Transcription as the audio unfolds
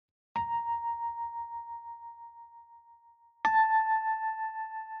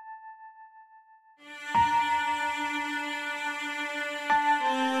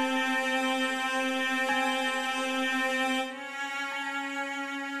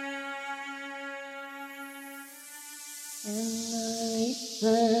And the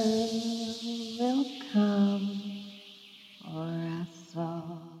reason will come for us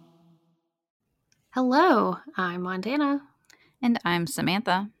all. Hello, I'm Montana. And I'm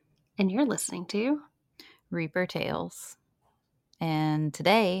Samantha. And you're listening to Reaper Tales. And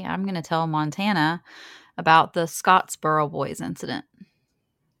today I'm going to tell Montana about the Scottsboro Boys incident.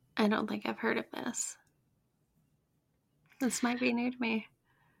 I don't think I've heard of this. This might be new to me.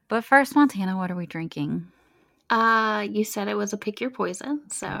 But first, Montana, what are we drinking? You said it was a pick your poison,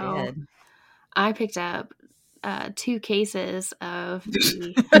 so I did. I picked up 2 cases of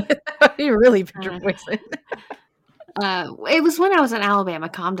the. You really picked your poison. It was when I was in Alabama.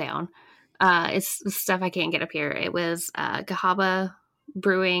 Calm down. It's stuff I can't get up here. It was Cahaba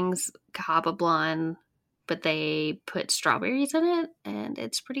Brewing's Cahaba Blonde, but they put strawberries in it, and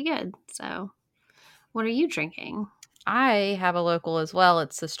it's pretty good. So, what are you drinking? I have a local as well.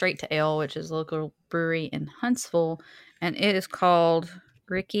 It's the Straight to Ale, which is a local brewery in Huntsville, and it is called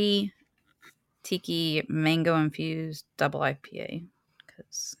Ricky Tiki Mango Infused Double IPA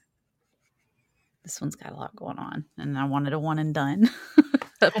because this one's got a lot going on, and I wanted a one and done.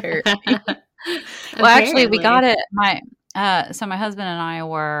 Apparently. Well, actually, we got it. So my husband and I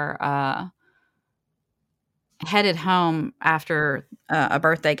were headed home after a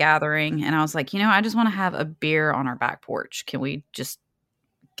birthday gathering, and I was like, I just want to have a beer on our back porch. Can we just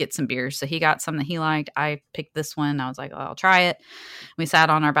get some beers? So he got some that he liked. I picked this one. I was like, I'll try it. We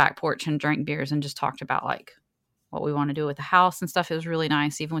sat on our back porch and drank beers and just talked about like what we want to do with the house and stuff. It was really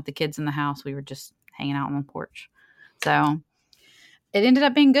nice. Even with the kids in the house, we were just hanging out on the porch. So it ended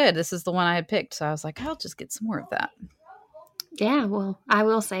up being good. This is the one I had picked. So I was like, I'll just get some more of that. Yeah, well, I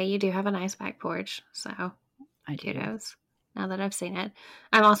will say you do have a nice back porch. So I do. Kudos. Now that I've seen it.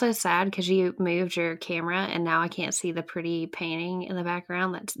 I'm also sad because you moved your camera and now I can't see the pretty painting in the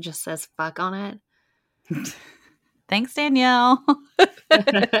background that just says fuck on it. Thanks, Danielle.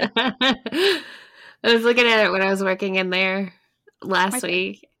 I was looking at it when I was working in there last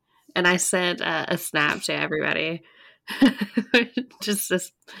week, and I sent a snap to everybody. Just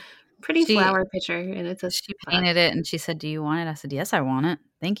this pretty flower picture, and it says she painted it, and she said, "Do you want it?" I said, "Yes, I want it.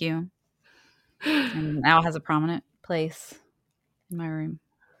 Thank you." And now it has a prominent place in my room,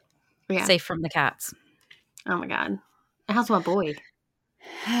 safe from the cats. Oh my god! How's my boy?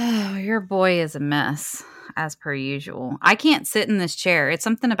 Oh, your boy is a mess, as per usual. I can't sit in this chair. It's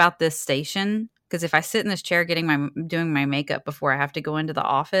something about this station. Because if I sit in this chair doing my makeup before I have to go into the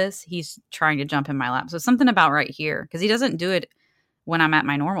office, he's trying to jump in my lap. So something about right here. Because he doesn't do it when I'm at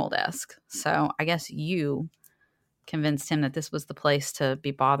my normal desk. So I guess you convinced him that this was the place to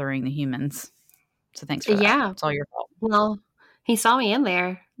be bothering the humans. So thanks for that. Yeah. It's all your fault. Well, he saw me in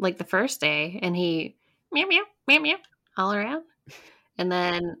there like the first day, and he meow, meow, meow, meow, all around. And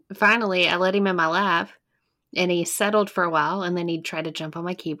then finally I let him in my lap, and he settled for a while, and then he'd try to jump on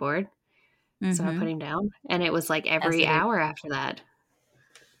my keyboard. Mm-hmm. So I put him down, and it was like every hour after that.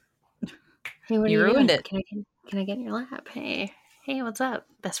 Hey, what you are you ruined doing? it. Can I get in your lap? Hey, what's up,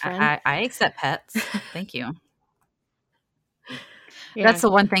 best friend? I accept pets. Thank you. Yeah. That's the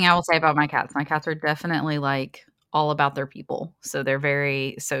one thing I will say about my cats. My cats are definitely like all about their people. So they're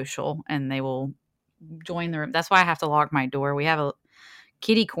very social, and they will join the room. That's why I have to lock my door. We have a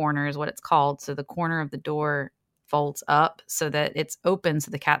kitty corner is what it's called. So the corner of the door folds up so that it's open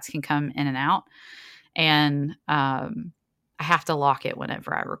so the cats can come in and out. And I have to lock it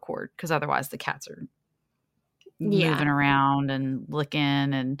whenever I record because otherwise the cats are moving around and looking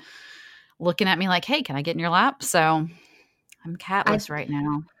at me like, hey, can I get in your lap? So I'm catless right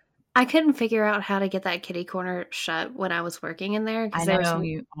now. I couldn't figure out how to get that kitty corner shut when I was working in there. I know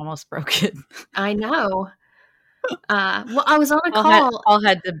you almost broke it. I know. Well, I was on a call. I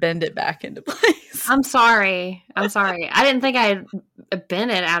had to bend it back into place. I'm sorry. I didn't think I'd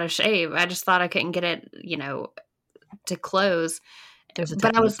bent it out of shape. I just thought I couldn't get it, to close.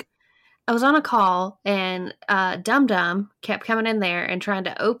 But I was on a call, and Dum Dum kept coming in there and trying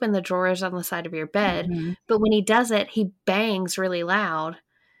to open the drawers on the side of your bed. Mm-hmm. But when he does it, he bangs really loud.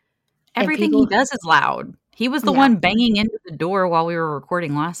 Everything he does is loud. He was the one banging into the door while we were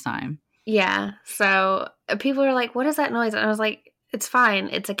recording last time. Yeah. So people were like, what is that noise? And I was like, it's fine.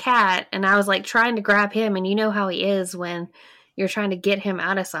 It's a cat. And I was like trying to grab him. And you know how he is when you're trying to get him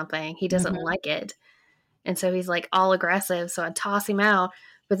out of something. He doesn't like it. And so he's like all aggressive. So I toss him out.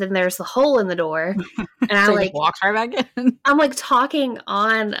 But then there's the hole in the door. And so I walk right back in. I'm like talking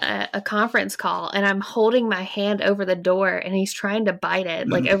on a conference call. And I'm holding my hand over the door. And he's trying to bite it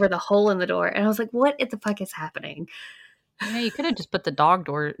like over the hole in the door. And I was like, what the fuck is happening? Yeah, you could have just put the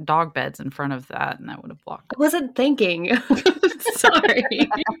dog beds in front of that, and that would have blocked it. I wasn't thinking. Sorry.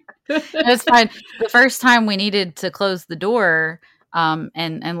 It's fine. The first time we needed to close the door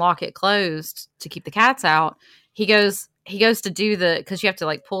and lock it closed to keep the cats out, he goes to do because you have to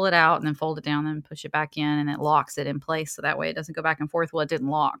like pull it out and then fold it down and push it back in, and it locks it in place so that way it doesn't go back and forth. Well, it didn't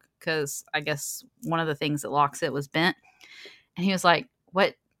lock because I guess one of the things that locks it was bent. And he was like,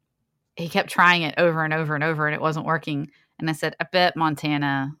 what? He kept trying it over and over and over, and it wasn't working. And I said, I bet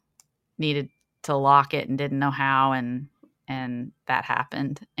Montana needed to lock it and didn't know how, and that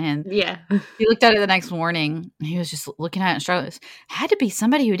happened. And yeah, he looked at it the next morning, and he was just looking at it and struggling. It had to be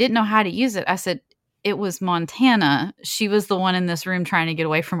somebody who didn't know how to use it. I said, it was Montana. She was the one in this room trying to get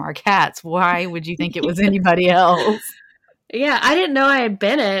away from our cats. Why would you think it was anybody else? Yeah, I didn't know I had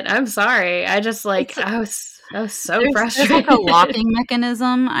been it. I'm sorry. I just I was so frustrated. There's like a locking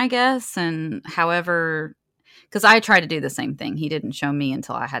mechanism, I guess. And however, because I tried to do the same thing. He didn't show me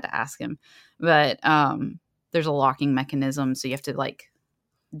until I had to ask him. But there's a locking mechanism. So you have to like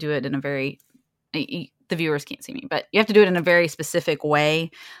do it in a very, the viewers can't see me, but you have to do it in a very specific way.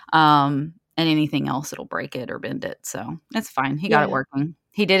 And anything else, it'll break it or bend it. So it's fine. He got it working.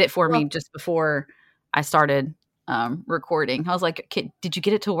 He did it for me just before I started recording. I was like, okay, did you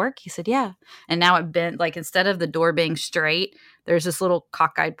get it to work? He said, yeah. And now it bent, like instead of the door being straight, there's this little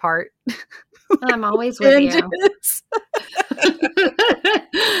cockeyed part. I'm always with you.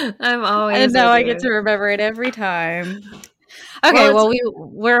 I'm always. And now I get to remember it every time. Okay, well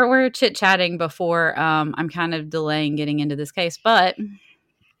we're chit chatting before. I'm kind of delaying getting into this case, but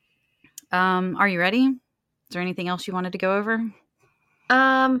are you ready? Is there anything else you wanted to go over?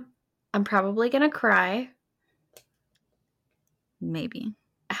 I'm probably gonna cry. Maybe.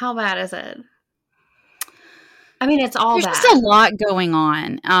 How bad is it? I mean, it's all There's bad. just a lot going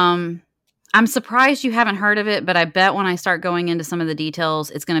on. I'm surprised you haven't heard of it, but I bet when I start going into some of the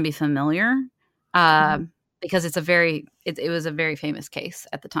details, it's going to be familiar because it was a very famous case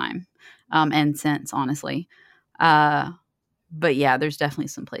at the time and since, honestly. But yeah, there's definitely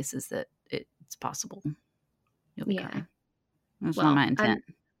some places that it's possible you'll be crying. That's not my intent,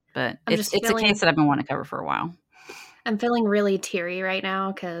 but it's a case that I've been wanting to cover for a while. I'm feeling really teary right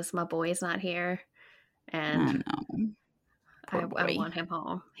now because my boy's not here, and I want him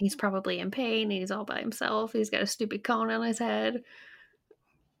home. He's probably in pain. He's all by himself. He's got a stupid cone on his head.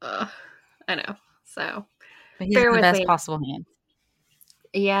 I know. So, but he's in the best possible hands.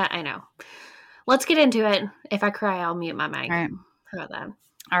 Yeah, I know. Let's get into it. If I cry, I'll mute my mic. All right. How about that?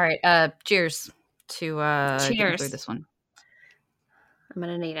 All right. Cheers to getting through this one. I'm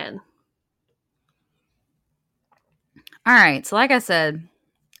gonna need it. All right. So like I said,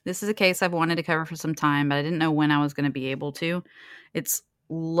 this is a case I've wanted to cover for some time, but I didn't know when I was going to be able to. It's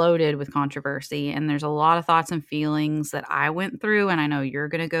loaded with controversy, and there's a lot of thoughts and feelings that I went through, and I know you're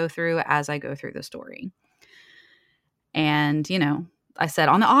going to go through as I go through the story. And, I said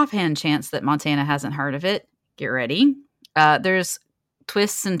on the offhand chance that Montana hasn't heard of it, get ready. There's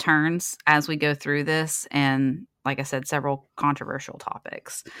twists and turns as we go through this, and like I said, several controversial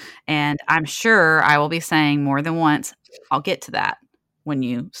topics. And I'm sure I will be saying more than once, I'll get to that when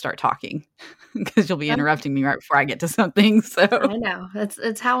you start talking because you'll be interrupting me right before I get to something. So I know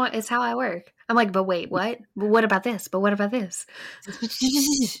it's how I work. I'm like, but wait, what? But what about this? But what about this?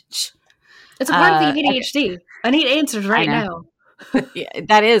 It's a part of the ADHD. Okay. I need answers right now. Yeah,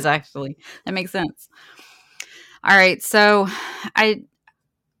 that is actually, that makes sense. All right. So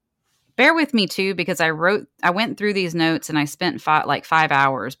bear with me too, because I went through these notes and I spent 5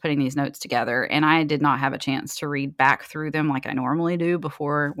 hours putting these notes together, and I did not have a chance to read back through them like I normally do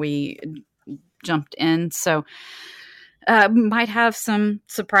before we jumped in. So might have some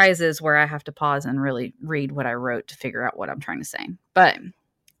surprises where I have to pause and really read what I wrote to figure out what I'm trying to say. But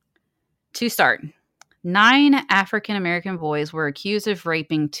to start, 9 African-American boys were accused of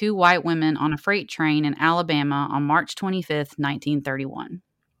raping 2 white women on a freight train in Alabama on March 25th, 1931.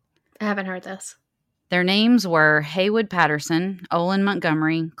 I haven't heard this. Their names were Haywood Patterson, Olin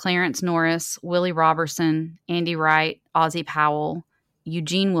Montgomery, Clarence Norris, Willie Robertson, Andy Wright, Ozzie Powell,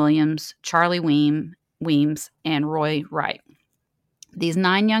 Eugene Williams, Charlie Weems, and Roy Wright. These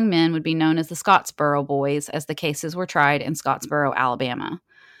 9 young men would be known as the Scottsboro Boys as the cases were tried in Scottsboro, Alabama.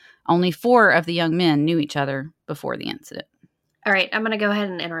 Only 4 of the young men knew each other before the incident. All right, I'm going to go ahead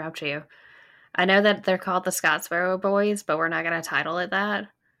and interrupt you. I know that they're called the Scottsboro Boys, but we're not going to title it that.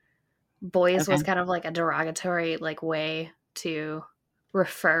 Boys was kind of like a derogatory way to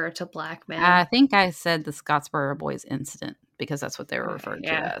refer to black men. I think I said the Scottsboro Boys incident because that's what they were referred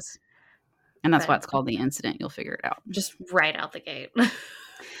to as. And that's why it's called the incident. You'll figure it out. Just right out the gate.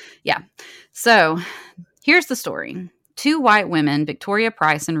 Yeah. So here's the story. 2 white women, Victoria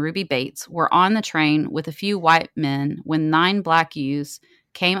Price and Ruby Bates, were on the train with a few white men when 9 black youths,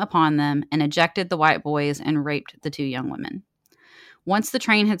 came upon them and ejected the white boys and raped the 2 young women. Once the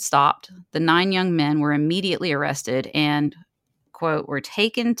train had stopped, the 9 young men were immediately arrested and, quote, were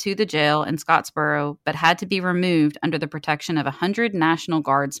taken to the jail in Scottsboro, but had to be removed under the protection of 100 National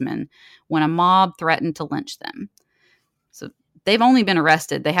Guardsmen when a mob threatened to lynch them. So they've only been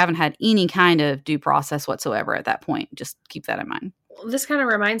arrested. They haven't had any kind of due process whatsoever at that point. Just keep that in mind. This kind of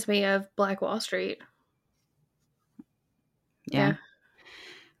reminds me of Black Wall Street. Yeah.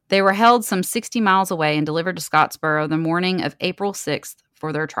 They were held some 60 miles away and delivered to Scottsboro the morning of April 6th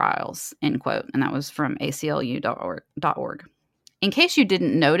for their trials, end quote. And that was from aclu.org. In case you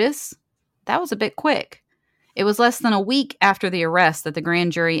didn't notice, that was a bit quick. It was less than a week after the arrest that the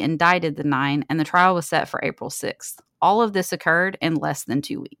grand jury indicted the 9, and the trial was set for April 6th. All of this occurred in less than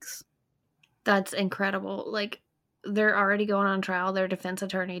 2 weeks. That's incredible. Like, they're already going on trial. Their defense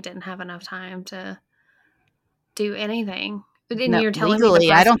attorney didn't have enough time to do anything. And No, you're telling legally,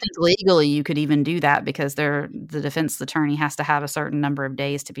 me I don't think legally you could even do that because the defense attorney has to have a certain number of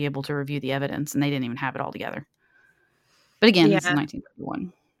days to be able to review the evidence, and they didn't even have it all together. But again, This is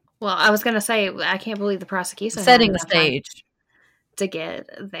 1931. Well, I was going to say, I can't believe the prosecution setting the stage to get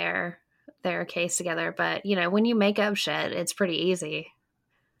their case together. But, you know, when you make up shit, it's pretty easy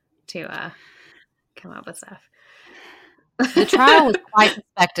to come up with stuff. The trial was quite a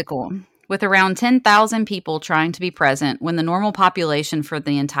spectacle, with around 10,000 people trying to be present when the normal population for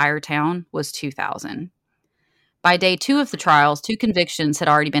the entire town was 2,000. By day 2 of the trials, 2 convictions had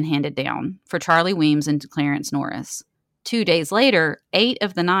already been handed down for Charlie Weems and Clarence Norris. 2 days later, 8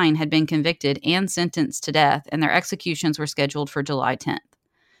 of the 9 had been convicted and sentenced to death, and their executions were scheduled for July 10th.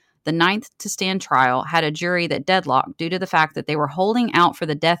 The 9th to stand trial had a jury that deadlocked due to the fact that they were holding out for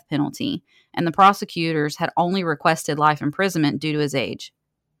the death penalty, and the prosecutors had only requested life imprisonment due to his age,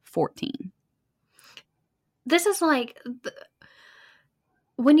 14. This is like,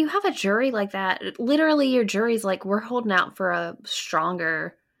 when you have a jury like that, literally your jury's like, we're holding out for a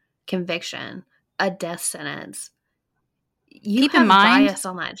stronger conviction, a death sentence. You have bias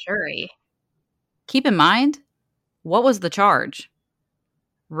on that jury. Keep in mind, what was the charge?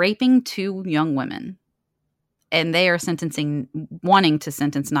 Raping 2 young women. And they are wanting to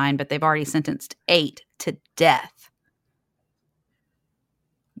sentence 9, but they've already sentenced 8 to death.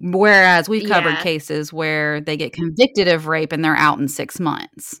 Whereas we've covered cases where they get convicted of rape and they're out in 6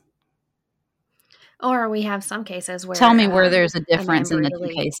 months. Or we have some cases where... Tell me where there's a difference in the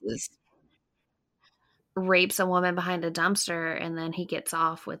 2 cases. Rapes a woman behind a dumpster and then he gets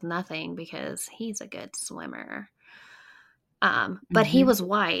off with nothing because he's a good swimmer. But he was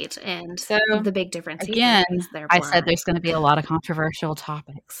white, and so the big difference again, I said there's going to be a lot of controversial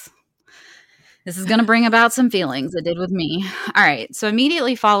topics. This is going to bring about some feelings. It did with me. All right. So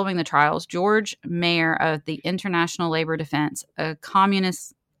immediately following the trials, George Mayer of the International Labor Defense, a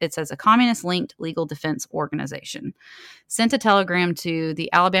communist-linked legal defense organization, sent a telegram to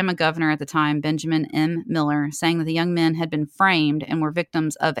the Alabama governor at the time, Benjamin M. Miller, saying that the young men had been framed and were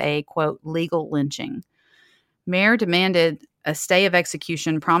victims of a, quote, legal lynching. Mayer demanded a stay of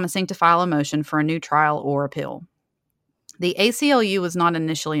execution, promising to file a motion for a new trial or appeal. The ACLU was not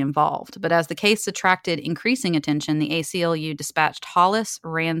initially involved, but as the case attracted increasing attention, the ACLU dispatched Hollis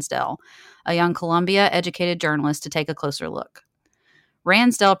Ransdell, a young Columbia-educated journalist, to take a closer look.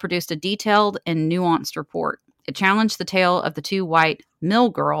 Ransdell produced a detailed and nuanced report. It challenged the tale of the 2 white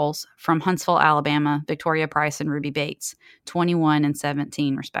mill girls from Huntsville, Alabama, Victoria Price and Ruby Bates, 21 and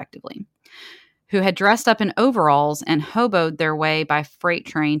 17 respectively, who had dressed up in overalls and hoboed their way by freight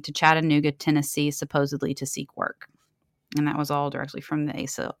train to Chattanooga, Tennessee, supposedly to seek work. And that was all directly from the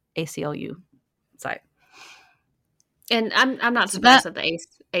ACLU site. And I'm not surprised that the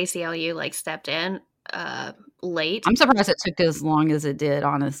ACLU stepped in late. I'm surprised it took as long as it did,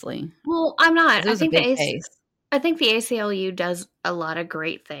 honestly. Well, I'm not. I think the ACLU does a lot of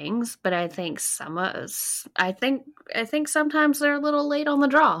great things, but I think sometimes they're a little late on the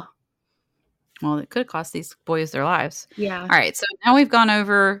draw. Well, it could have cost these boys their lives. Yeah. All right. So now we've gone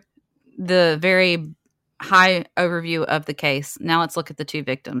over the very high overview of the case. Now let's look at the 2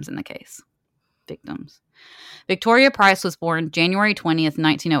 victims in the case. Victoria Price was born January 20th,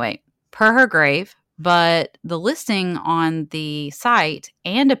 1908, per her grave, but the listing on the site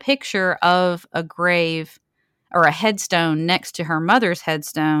and a picture of a grave or a headstone next to her mother's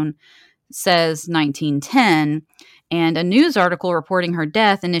headstone says 1910. And a news article reporting her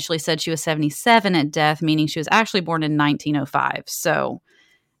death initially said she was 77 at death, meaning she was actually born in 1905. So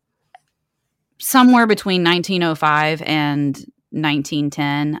somewhere between 1905 and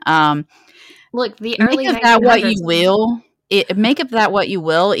 1910. Look, the early make of that what you will. make of that what you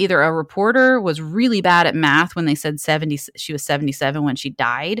will. Either a reporter was really bad at math when they said 70, she was 77 when she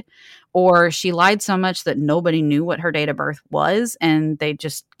died, or she lied so much that nobody knew what her date of birth was, and they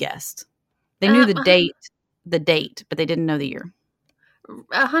just guessed. They knew the date, but they didn't know the year.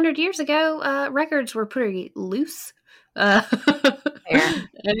 100 years ago, records were pretty loose.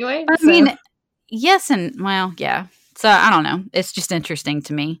 Anyway, I mean, yes, and well, yeah. So I don't know. It's just interesting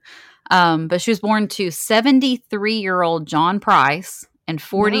to me. But she was born to 73-year-old John Price and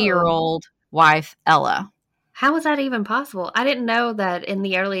 40-year-old wife Ella. How was that even possible? I didn't know that in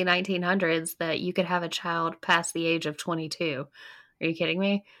the early 1900s that you could have a child past the age of 22. Are you kidding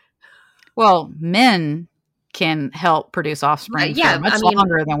me? Well, men can help produce offspring for much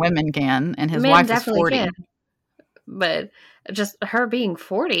longer than women can, and his wife is 40. Can. But just her being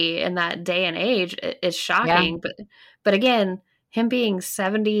 40 in that day and age is shocking. Yeah. But again, him being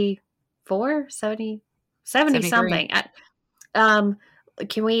 74, 70 something.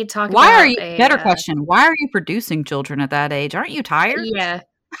 Can we talk about better question. Why are you producing children at that age? Aren't you tired? Yeah.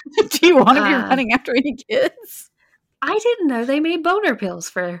 Do you want to be running after any kids? I didn't know they made boner pills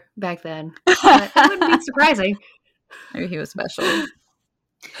for back then. It wouldn't be surprising. Maybe he was special.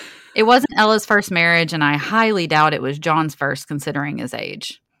 It wasn't Ella's first marriage, and I highly doubt it was John's first, considering his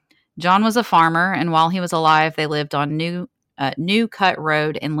age. John was a farmer, and while he was alive, they lived on New Cut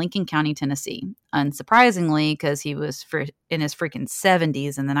Road in Lincoln County, Tennessee. Unsurprisingly, because he was in his freaking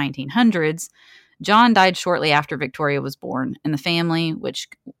 70s in the 1900s, John died shortly after Victoria was born, and the family, which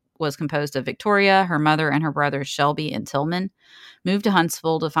was composed of Victoria, her mother, and her brothers Shelby and Tillman, moved to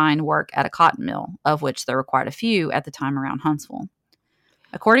Huntsville to find work at a cotton mill, of which there were quite a few at the time around Huntsville.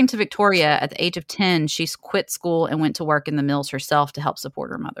 According to Victoria, at the age of 10, she quit school and went to work in the mills herself to help support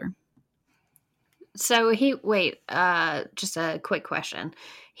her mother. So just a quick question.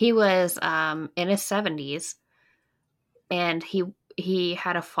 He was in his 70s, and he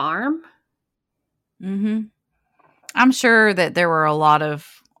had a farm? Mm-hmm. I'm sure that there were a lot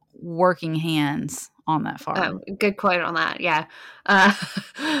of working hands on that farm. Oh, good quote on that, yeah.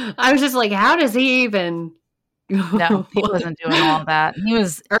 I was just like, how does he even... No, he wasn't doing all that. He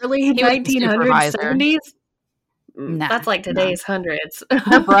was early 1900s, 70s. That's like today's hundreds.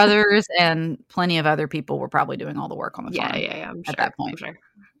 Her brothers and plenty of other people were probably doing all the work on the farm. Yeah. I'm sure. At that point. I'm sure.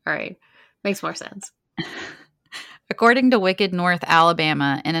 All right, makes more sense. According to Wicked North,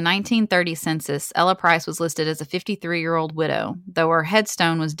 Alabama, in a 1930 census, Ella Price was listed as a 53-year-old widow, though her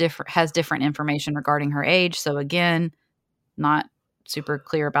headstone has different information regarding her age. So again, not super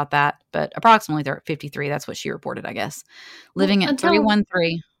clear about that, but approximately they're at 53. That's what she reported, I guess. Living at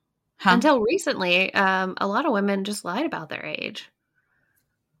 313. Until recently, a lot of women just lied about their age.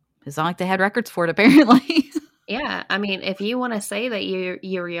 It's not like they had records for it, apparently. Yeah, I mean, if you want to say that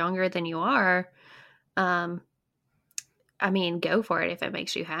you're younger than you are, I mean, go for it if it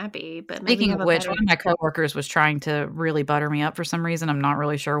makes you happy. But speaking of which, one of my coworkers was trying to really butter me up for some reason. I'm not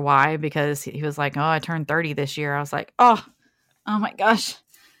really sure why, because he was like, "Oh, I turned 30 this year." I was like, "Oh my gosh,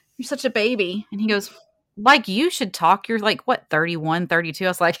 you're such a baby." And he goes, "Like you should talk. You're like, what, 31, 32? I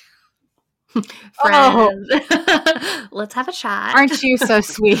was like, friends, let's have a chat. Aren't you so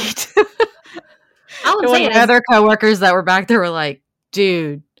sweet? All I'm saying is, other coworkers that were back there were like,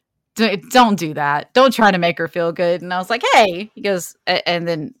 dude, don't do that. Don't try to make her feel good. And I was like, hey, he goes, and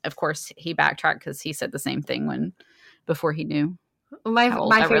then of course he backtracked because he said the same thing before he knew. My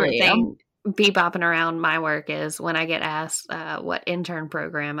favorite thing bebopping around my work is when I get asked what intern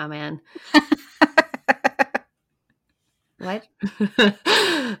program I'm in. What?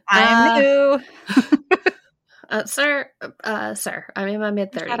 I'm new. Sir, I'm in my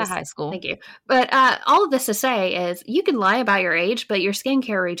mid-30s. Out of high school. Thank you. But all of this to say is you can lie about your age, but your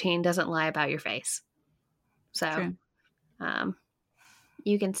skincare routine doesn't lie about your face. So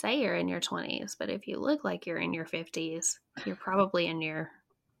you can say you're in your 20s, but if you look like you're in your 50s, you're probably in your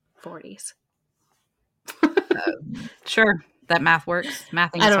 40s. Sure. That math works.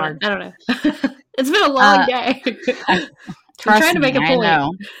 Mathing is hard. I don't know. It's been a long day. I'm trying to make a point. I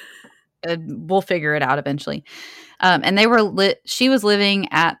know. We'll figure it out eventually. And she was living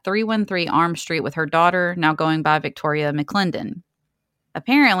at 313 Arm Street with her daughter, now going by Victoria McClendon.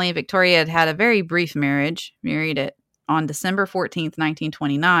 Apparently, Victoria had a very brief marriage, married on December 14th,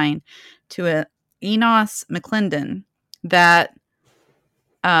 1929, to a Enos McClendon that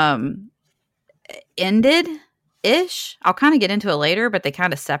ended-ish. I'll kind of get into it later, but they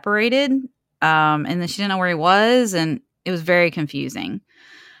kind of separated. And then she didn't know where he was, and it was very confusing.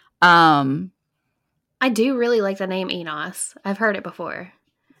 I do really like the name Enos. I've heard it before.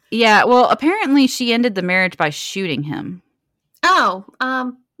 Yeah, well, apparently she ended the marriage by shooting him. Oh,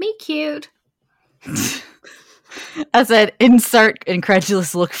 me cute. I said, insert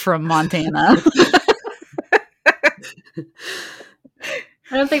incredulous look from Montana.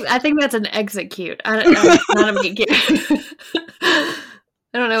 I think that's an execute. Not a meet cute.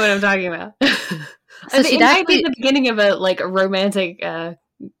 I don't know what I'm talking about. So it might be the beginning of a romantic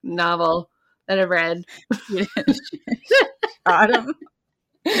novel that I've read. Shot him.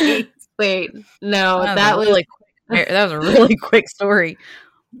 Wait, no, that was a really quick story.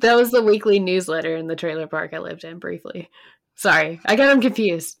 That was the weekly newsletter in the trailer park I lived in briefly. Sorry, I got them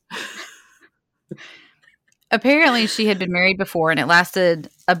confused. Apparently, she had been married before, and it lasted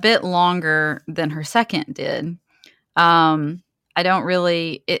a bit longer than her second did. I don't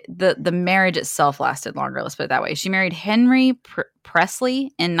really the marriage itself lasted longer. Let's put it that way. She married Henry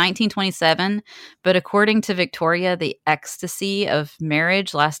Presley in 1927, but according to Victoria, the ecstasy of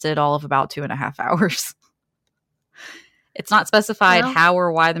marriage lasted all of about 2.5 hours. It's not specified how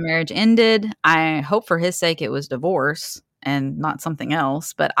or why the marriage ended. I hope for his sake it was divorce and not something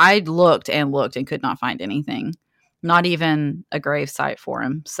else. But I looked and looked and could not find anything, not even a gravesite for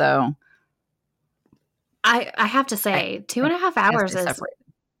him. So. I have to say, 2.5 hours is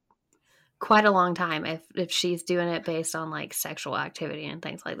quite a long time if she's doing it based on sexual activity and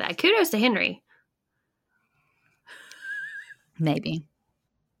things like that. Kudos to Henry. Maybe.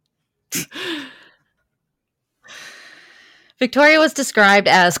 Victoria was described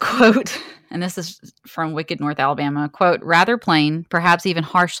as, quote, and this is from Wicked North Alabama, quote, rather plain, perhaps even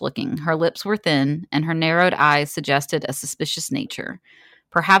harsh looking. Her lips were thin, and her narrowed eyes suggested a suspicious nature.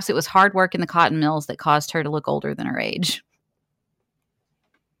 Perhaps it was hard work in the cotton mills that caused her to look older than her age.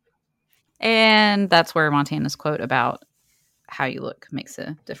 And that's where Montana's quote about how you look makes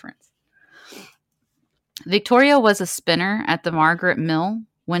a difference. Victoria was a spinner at the Margaret Mill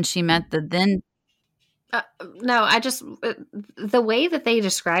when she met the then... no, the way that they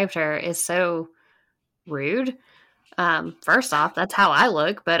described her is so rude. First off, that's how I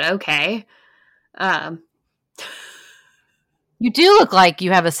look, but okay. You do look like you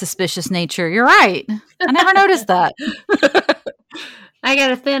have a suspicious nature. You're right. I never noticed that. I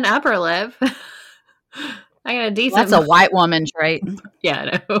got a thin upper lip. I got a decent... That's a white woman trait. Yeah, I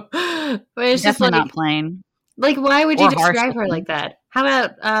know. But it's definitely just not plain. Why would you describe her like that? How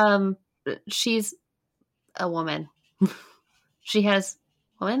about she's a woman? She has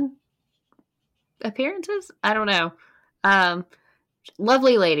woman appearances? I don't know.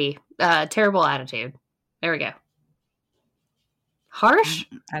 Lovely lady. Terrible attitude. There we go. Harsh?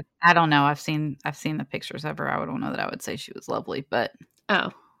 I don't know. I've seen the pictures of her. I don't know that I would say she was lovely, but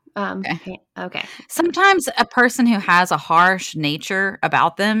okay. Sometimes a person who has a harsh nature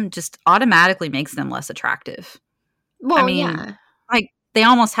about them just automatically makes them less attractive. Well, I mean, yeah. They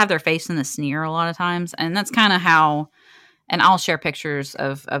almost have their face in a sneer a lot of times, and that's kind of how. And I'll share pictures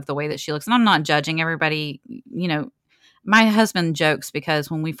of the way that she looks, and I'm not judging everybody. You know, my husband jokes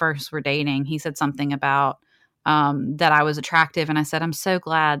because when we first were dating, he said something about that I was attractive, and I said, I'm so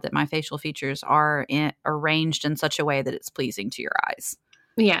glad that my facial features are arranged in such a way that it's pleasing to your eyes.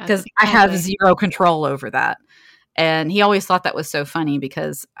 Yeah, because I have zero control over that. And he always thought that was so funny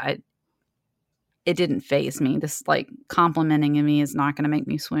because it didn't faze me. This complimenting in me is not going to make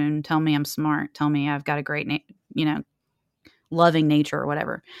me swoon. Tell me I'm smart. Tell me I've got a great, loving nature or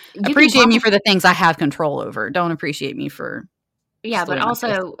whatever. Appreciate me for the things I have control over. Don't appreciate me for. Yeah, but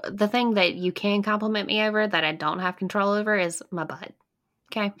also the thing that you can compliment me over that I don't have control over is my butt.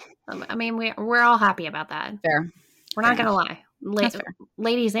 Okay, I mean we're all happy about that. Fair. We're not going to lie.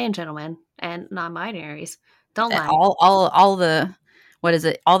 Ladies and gentlemen and non-binaries, don't lie. All the what is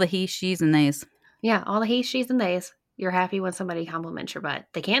it? All the he, she's, and theys. Yeah, all the he, she's, and theys. You're happy when somebody compliments your butt.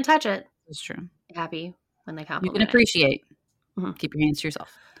 They can't touch it. That's true. You're happy when they compliment. You can appreciate. Mm-hmm. Keep your hands to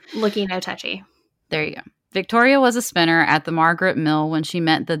yourself. Looky, no touchy. There you go. Victoria was a spinner at the Margaret Mill when she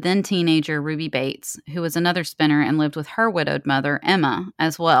met the then teenager Ruby Bates, who was another spinner and lived with her widowed mother, Emma,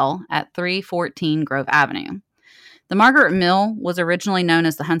 as well, at 314 Grove Avenue. The Margaret Mill was originally known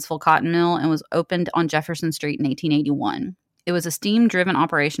as the Huntsville Cotton Mill and was opened on Jefferson Street in 1881. It was a steam-driven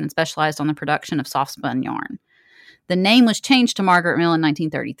operation and specialized on the production of soft-spun yarn. The name was changed to Margaret Mill in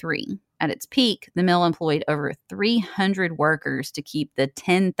 1933. At its peak, the mill employed over 300 workers to keep the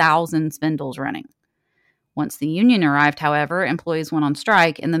 10,000 spindles running. Once the union arrived, however, employees went on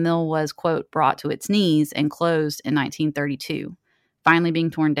strike and the mill was, quote, brought to its knees and closed in 1932, finally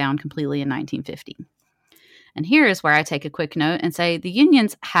being torn down completely in 1950. And here is where I take a quick note and say the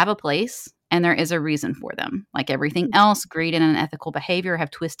unions have a place and there is a reason for them. Like everything else, greed and unethical behavior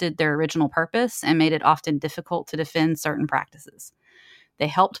have twisted their original purpose and made it often difficult to defend certain practices. They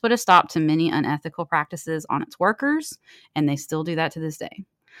helped put a stop to many unethical practices on its workers, and they still do that to this day.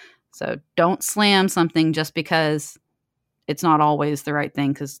 So don't slam something just because it's not always the right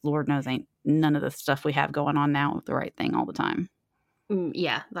thing, because Lord knows ain't none of the stuff we have going on now the right thing all the time.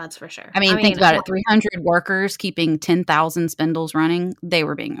 Yeah, that's for sure. I mean, think about it. 300 workers keeping 10,000 spindles running. They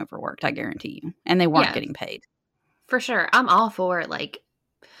were being overworked, I guarantee you. And they weren't getting paid. For sure. I'm all for, like,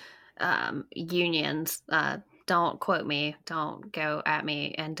 unions. Don't quote me. Don't go at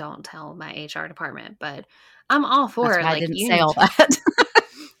me, and don't tell my HR department. But I'm all for, That's why like, I didn't union. say all that.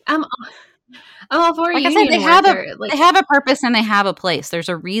 I'm all for like union I said, they have a purpose and they have a place. There's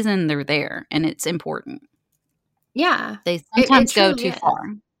a reason they're there, and it's important. Yeah. They sometimes go too far.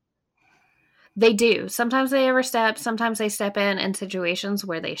 They do. Sometimes they overstep. Sometimes they step in situations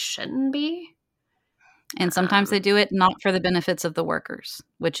where they shouldn't be. And sometimes they do it not for the benefits of the workers,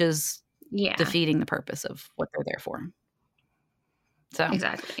 which is defeating the purpose of what they're there for. So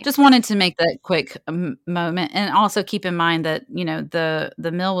exactly. Just wanted to make that quick moment. And also keep in mind that,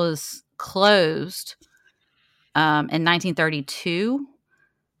 the mill was closed in 1932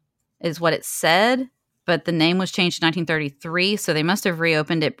 is what it said. But the name was changed in 1933, so they must have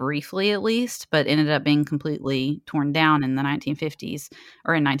reopened it briefly at least, but ended up being completely torn down in the 1950s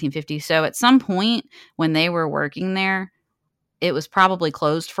or in 1950. So at some point when they were working there, it was probably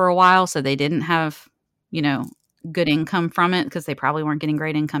closed for a while, so they didn't have, good income from it because they probably weren't getting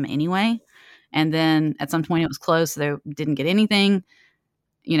great income anyway. And then at some point it was closed, so they didn't get anything,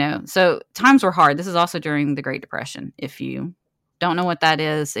 So times were hard. This is also during the Great Depression. If you don't know what that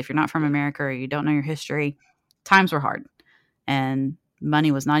is, if you're not from America or you don't know your history, times were hard. And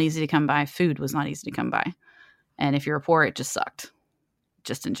money was not easy to come by. Food was not easy to come by. And if you were poor, it just sucked.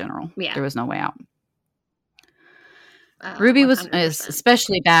 Just in general. Yeah. There was no way out. Ruby is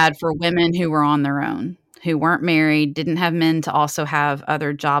especially bad for women who were on their own, who weren't married, didn't have men to also have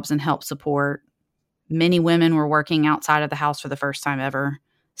other jobs and help support. Many women were working outside of the house for the first time ever.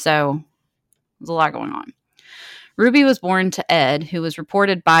 So there's a lot going on. Ruby was born to Ed, who was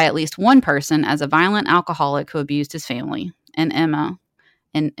reported by at least one person as a violent alcoholic who abused his family, and Emma,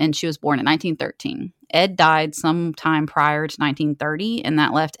 and she was born in 1913. Ed died sometime prior to 1930, and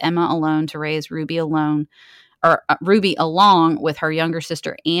that left Emma alone to raise Ruby along with her younger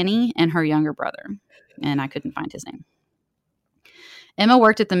sister Annie and her younger brother. And I couldn't find his name. Emma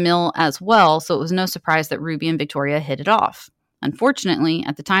worked at the mill as well, so it was no surprise that Ruby and Victoria hit it off. Unfortunately,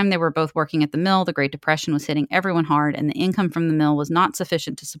 at the time they were both working at the mill, the Great Depression was hitting everyone hard, and the income from the mill was not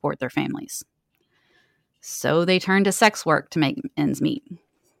sufficient to support their families. So they turned to sex work to make ends meet.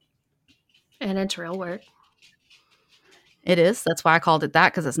 And it's real work. It is. That's why I called it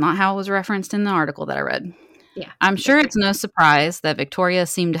that, because it's not how it was referenced in the article that I read. Yeah. I'm sure it's no surprise that Victoria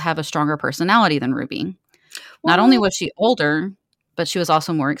seemed to have a stronger personality than Ruby. Not only was she older, but she was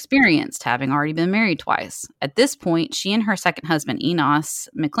also more experienced, having already been married twice. At this point, she and her second husband, Enos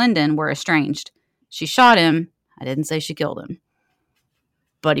McClendon, were estranged. She shot him. I didn't say she killed him.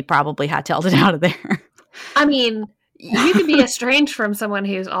 But he probably hightailed it out of there. I mean, you could be estranged from someone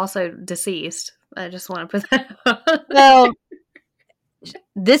who's also deceased. I just want to put that on. Well,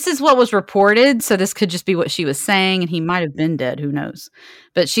 this is what was reported, so this could just be what she was saying, and he might have been dead, who knows.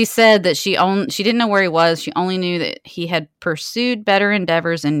 But she said that she didn't know where he was. She only knew that he had pursued better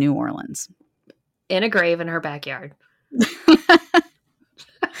endeavors in New Orleans. In a grave in her backyard.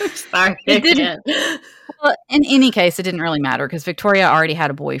 Sorry. Well, in any case, it didn't really matter because Victoria already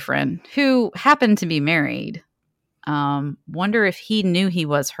had a boyfriend who happened to be married. Wonder if he knew he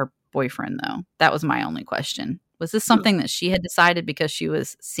was her boyfriend, though. That was my only question. Was this something that she had decided because she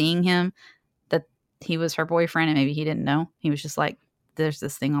was seeing him that he was her boyfriend and maybe he didn't know? He was just like, there's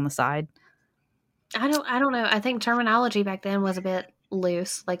this thing on the side. I don't know. I think terminology back then was a bit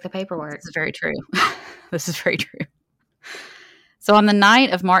loose, like the paperwork. This is very true. This is very true. So on the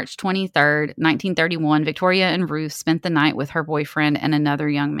night of March 23rd, 1931, Victoria and Ruth spent the night with her boyfriend and another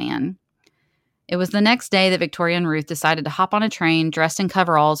young man. It was the next day that Victoria and Ruth decided to hop on a train dressed in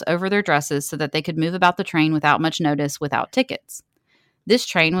coveralls over their dresses so that they could move about the train without much notice, without tickets. This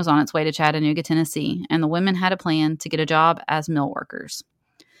train was on its way to Chattanooga, Tennessee, and the women had a plan to get a job as mill workers.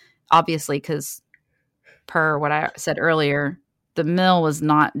 Obviously, because per what I said earlier, the mill was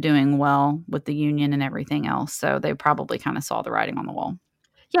not doing well with the union and everything else, so they probably kind of saw the writing on the wall.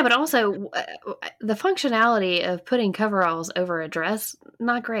 Yeah, but also the functionality of putting coveralls over a dress,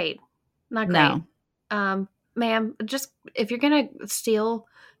 not great. Not great. No. Ma'am, just if you're going to steal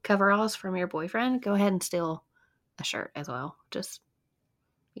coveralls from your boyfriend, go ahead and steal a shirt as well. Just,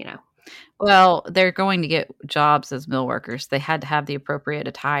 Well, they're going to get jobs as mill workers. They had to have the appropriate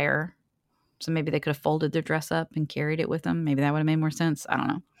attire. So maybe they could have folded their dress up and carried it with them. Maybe that would have made more sense. I don't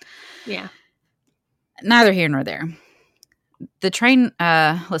know. Yeah. Neither here nor there. the train,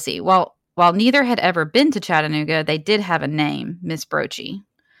 let's see, while neither had ever been to Chattanooga, they did have a name, Miss Brochi.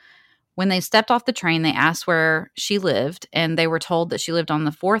 When they stepped off the train, they asked where she lived, and they were told that she lived on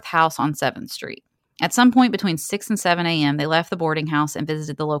the 4th house on 7th Street. At some point between 6 and 7 a.m., they left the boarding house and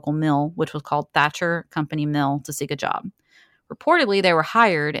visited the local mill, which was called Thatcher Company Mill, to seek a job. Reportedly, they were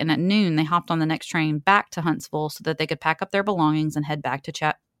hired, and at noon, they hopped on the next train back to Huntsville so that they could pack up their belongings and head back to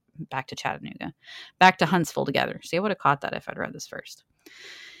Chattanooga, back to Huntsville together. See, I would have caught that if I'd read this first.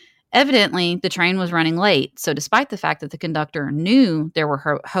 Evidently, the train was running late, so despite the fact that the conductor knew there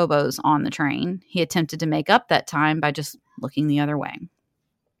were hobos on the train, he attempted to make up that time by just looking the other way.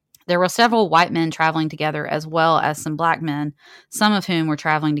 There were several white men traveling together as well as some black men, some of whom were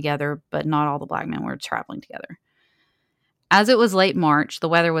traveling together, but not all the black men were traveling together. As it was late March, the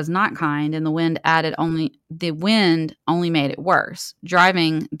weather was not kind, and the wind only made it worse,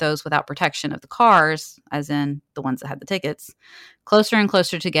 driving those without protection of the cars, as in the ones that had the tickets, closer and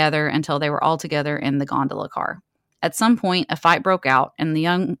closer together until they were all together in the gondola car. At some point, a fight broke out, and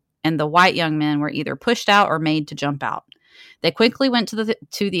the white young men were either pushed out or made to jump out. They quickly went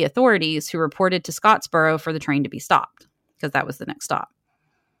to the authorities, who reported to Scottsboro for the train to be stopped, because that was the next stop.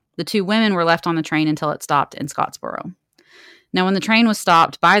 The 2 women were left on the train until it stopped in Scottsboro. Now, when the train was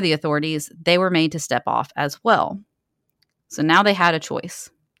stopped by the authorities, they were made to step off as well. So now they had a choice.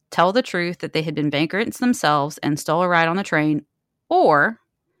 Tell the truth that they had been vagrants themselves and stole a ride on the train, or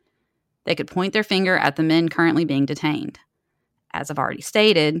they could point their finger at the men currently being detained. As I've already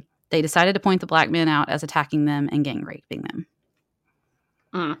stated, they decided to point the black men out as attacking them and gang raping them.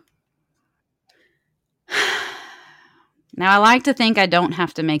 Now, I like to think I don't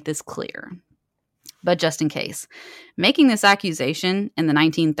have to make this clear, but just in case. Making this accusation in the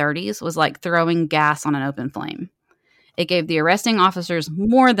 1930s was like throwing gas on an open flame. It gave the arresting officers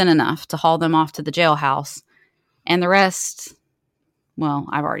more than enough to haul them off to the jailhouse, and the rest, well,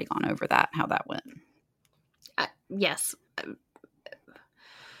 I've already gone over that, how that went. Yes.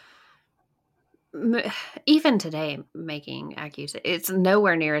 Even today, making accusations, it's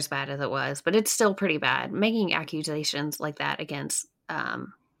nowhere near as bad as it was, but it's still pretty bad. Making accusations like that against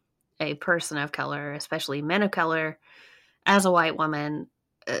a person of color, especially men of color, as a white woman,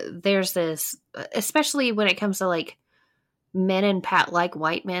 there's this, especially when it comes to like like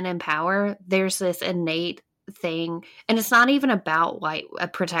white men in power, there's this innate thing, and it's not even about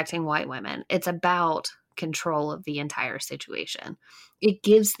protecting white women. It's about control of the entire situation. It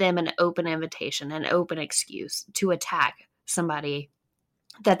gives them an open invitation, an open excuse to attack somebody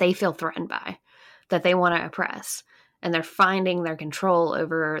that they feel threatened by, that they want to oppress. And they're finding their control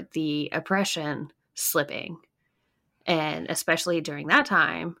over the oppression slipping. And especially during that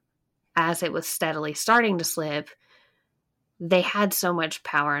time, as it was steadily starting to slip, they had so much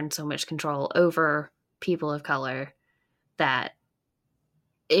power and so much control over people of color that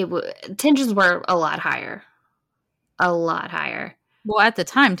tensions were a lot higher. A lot higher. Well, at the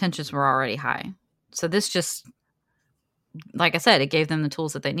time, tensions were already high. So this just, like I said, it gave them the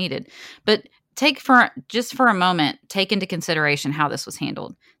tools that they needed. But for a moment, take into consideration how this was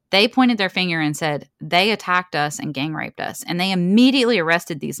handled. They pointed their finger and said, they attacked us and gang raped us. And they immediately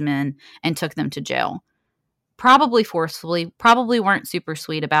arrested these men and took them to jail. Probably forcefully, probably weren't super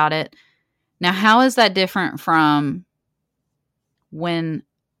sweet about it. Now, how is that different from when,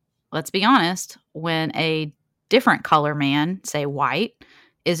 let's be honest, when a different color man, say white,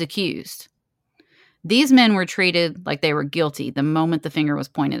 is accused? These men were treated like they were guilty the moment the finger was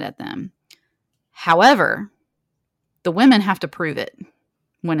pointed at them. However, the women have to prove it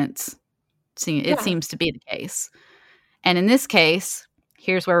when it seems to be the case. And in this case,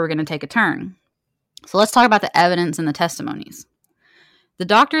 here's where we're going to take a turn. So let's talk about the evidence and the testimonies. The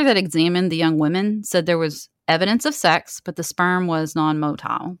doctor that examined the young women said there was evidence of sex, but the sperm was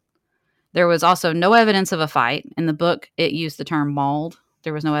non-motile. There was also no evidence of a fight. In the book, it used the term mauled.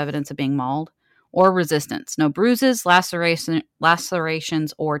 There was no evidence of being mauled. Or resistance. No bruises,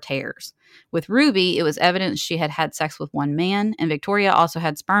 lacerations, or tears. With Ruby, it was evidence she had had sex with one man, and Victoria also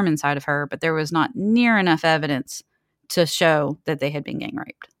had sperm inside of her, but there was not near enough evidence to show that they had been gang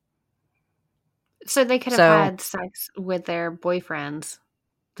raped. So they could have had sex with their boyfriends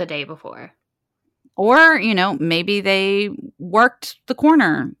the day before. Or, maybe they worked the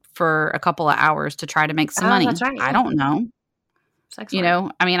corner for a couple of hours to try to make some money. That's right, yeah. I don't know. Sex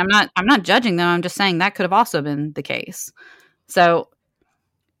work. I mean, I'm not judging them. I'm just saying that could have also been the case. So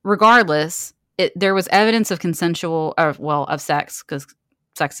regardless, there was evidence of of sex, because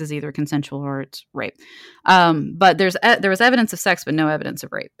sex is either consensual or it's rape. But there was evidence of sex, but no evidence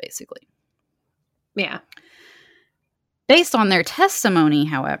of rape, basically. Yeah. Based on their testimony,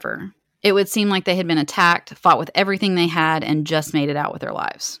 however, It would seem like they had been attacked, fought with everything they had, and just made it out with their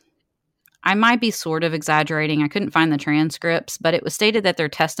lives. I might be sort of exaggerating. I couldn't find the transcripts, but it was stated that their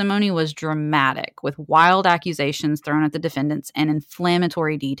testimony was dramatic, with wild accusations thrown at the defendants and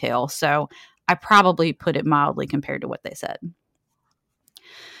inflammatory detail. So I probably put it mildly compared to what they said.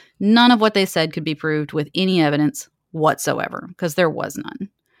 None of what they said could be proved with any evidence whatsoever, because there was none.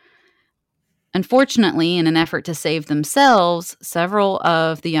 Unfortunately, in an effort to save themselves, several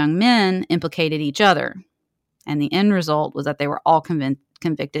of the young men implicated each other, and the end result was that they were all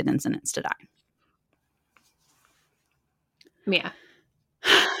convicted and sentenced to die. Yeah.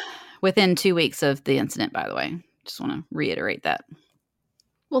 Within 2 weeks of the incident, by the way. Just want to reiterate that.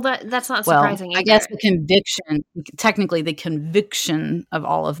 Well, that's not surprising either. I guess technically the conviction of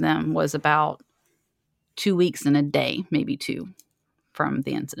all of them was about 2 weeks and a day, maybe 2, from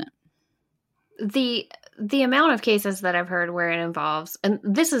the incident. The amount of cases that I've heard where it involves, and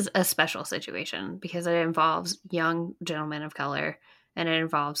this is a special situation because it involves young gentlemen of color, and it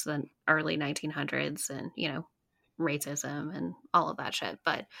involves the early 1900s and, racism and all of that shit.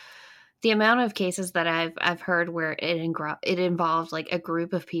 But the amount of cases that I've heard where it involved like a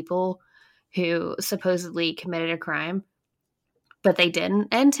group of people who supposedly committed a crime, but they didn't.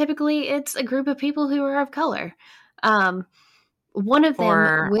 And typically it's a group of people who are of color. One of them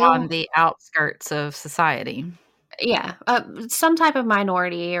on the outskirts of society. Yeah. Some type of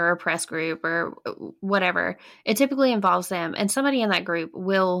minority or oppressed group or whatever. It typically involves them. And somebody in that group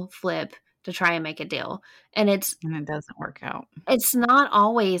will flip to try and make a deal. And it doesn't work out. It's not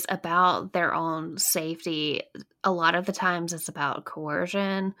always about their own safety. A lot of the times it's about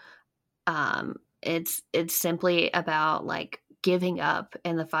coercion. It's simply about like giving up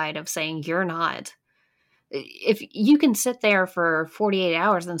in the fight of saying you're not. If you can sit there for 48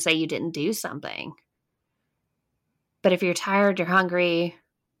 hours and say you didn't do something, but if you're tired, you're hungry,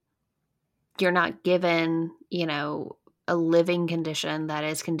 you're not given, a living condition that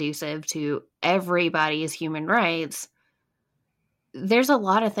is conducive to everybody's human rights, there's a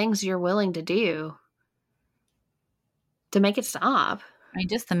lot of things you're willing to do to make it stop. I mean,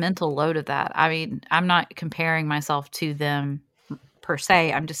 just the mental load of that. I mean, I'm not comparing myself to them per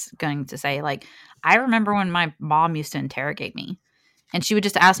se. I'm just going to say, like, I remember when my mom used to interrogate me, and she would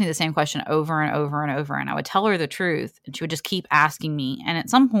just ask me the same question over and over and over, and I would tell her the truth, and she would just keep asking me. And at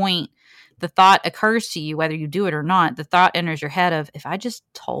some point, the thought occurs to you, whether you do it or not, the thought enters your head of, if I just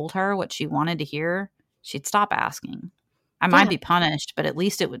told her what she wanted to hear, she'd stop asking. I might be punished, but at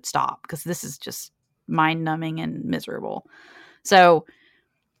least it would stop, because this is just mind-numbing and miserable. So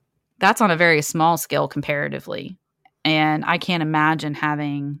that's on a very small scale comparatively. And I can't imagine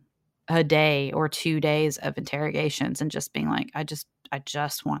having a day or 2 days of interrogations and just being like, I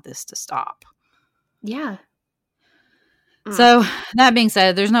just want this to stop. Yeah. So that being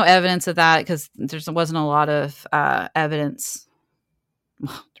said, there's no evidence of that because there wasn't a lot of evidence.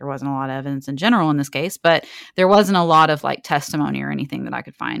 Well, there wasn't a lot of evidence in general in this case, but there wasn't a lot of like testimony or anything that I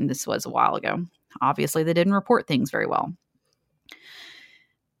could find. This was a while ago. Obviously, they didn't report things very well.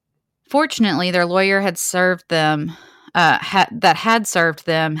 Fortunately, their lawyer had served them. Had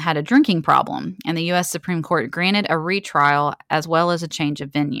a drinking problem, and the U.S. Supreme Court granted a retrial as well as a change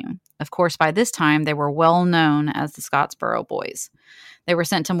of venue. Of course, by this time, they were well known as the Scottsboro Boys. They were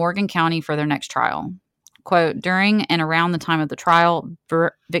sent to Morgan County for their next trial. Quote, during and around the time of the trial,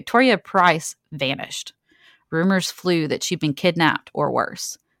 Victoria Price vanished. Rumors flew that she'd been kidnapped or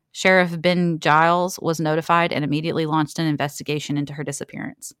worse. Sheriff Ben Giles was notified and immediately launched an investigation into her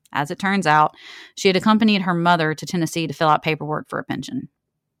disappearance. As it turns out, she had accompanied her mother to Tennessee to fill out paperwork for a pension.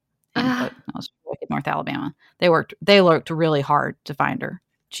 That was North Alabama. They worked really hard to find her.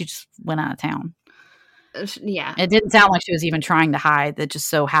 She just went out of town. Yeah. It didn't sound like she was even trying to hide. That just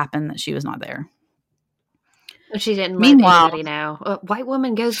so happened that she was not there. She didn't let anybody know. A white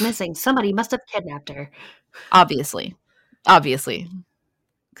woman goes missing. Somebody must have kidnapped her. Obviously.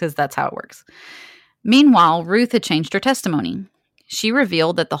 Because that's how it works. Meanwhile, Ruth had changed her testimony. She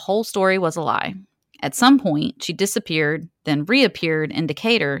revealed that the whole story was a lie. At some point, she disappeared, then reappeared in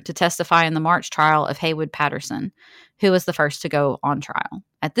Decatur to testify in the March trial of Haywood Patterson, who was the first to go on trial.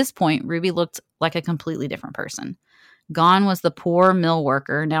 At this point, Ruby looked like a completely different person. Gone was the poor mill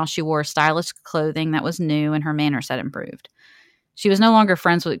worker. Now she wore stylish clothing that was new, and her manners had improved. She was no longer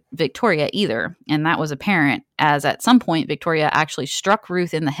friends with Victoria either, and that was apparent, as at some point Victoria actually struck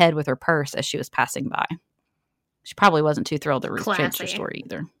Ruth in the head with her purse as she was passing by. She probably wasn't too thrilled that Ruth changed her story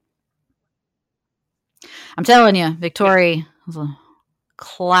either. I'm telling you, Victoria was a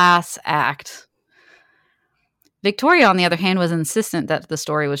class act. Victoria, on the other hand, was insistent that the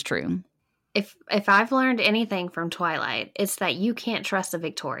story was true. If I've learned anything from Twilight, it's that you can't trust a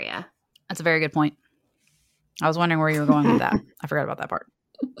Victoria. That's a very good point. I was wondering where you were going with that. I forgot about that part.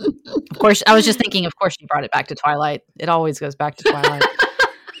 Of course, I was just thinking, of course, you brought it back to Twilight. It always goes back to Twilight.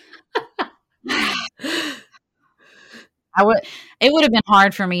 It would have been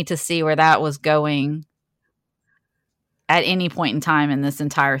hard for me to see where that was going at any point in time in this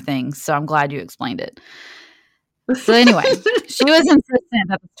entire thing. So I'm glad you explained it. So anyway, she was insistent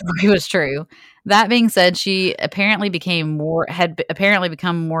that the story was true. That being said, she apparently become more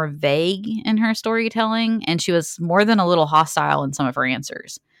vague in her storytelling, and she was more than a little hostile in some of her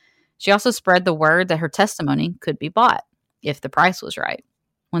answers. She also spread the word that her testimony could be bought if the price was right.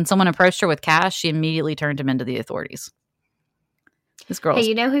 When someone approached her with cash, she immediately turned him into the authorities. This girl is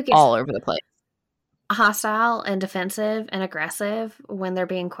who gets all over the place. Hostile and defensive and aggressive when they're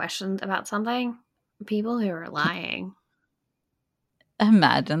being questioned about something? People who are lying.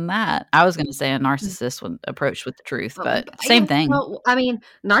 Imagine that. I was going to say a narcissist when approached with the truth, but same thing. Well, I mean,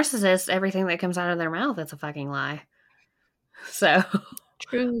 narcissists, everything that comes out of their mouth is a fucking lie. So,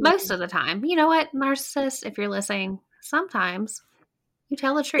 true. Most of the time. You know what, narcissists, if you're listening, sometimes you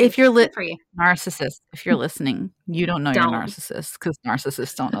tell the truth. If you're narcissist, if you're listening, you don't know you're narcissist because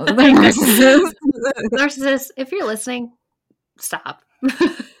narcissists don't know that they're narcissists. Narcissists, if you're listening, stop.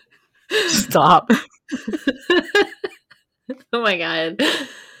 Stop. Oh my God.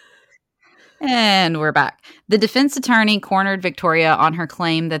 And we're back. The defense attorney cornered Victoria on her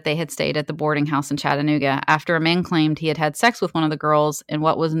claim that they had stayed at the boarding house in Chattanooga after a man claimed he had had sex with one of the girls in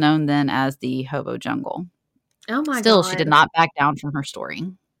what was known then as the hobo jungle. Oh my God. Still, she did not back down from her story.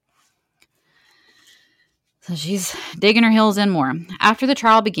 So she's digging her heels in more. After the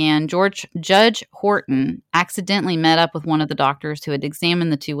trial began, Judge Horton accidentally met up with one of the doctors who had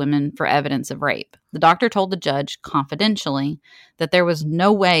examined the two women for evidence of rape. The doctor told the judge confidentially that there was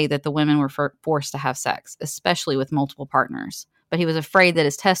no way that the women were forced to have sex, especially with multiple partners. But he was afraid that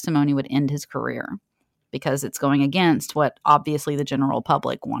his testimony would end his career because it's going against what obviously the general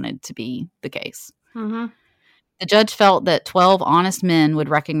public wanted to be the case. Mm-hmm. The judge felt that 12 honest men would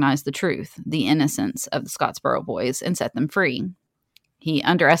recognize the truth, the innocence of the Scottsboro boys, and set them free. He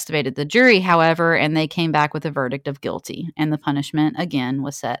underestimated the jury, however, and they came back with a verdict of guilty, and the punishment, again,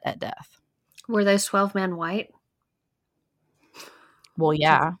 was set at death. Were those 12 men white? Well,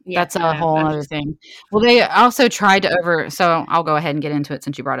 yeah that's a whole other thing. Well, they also tried to so I'll go ahead and get into it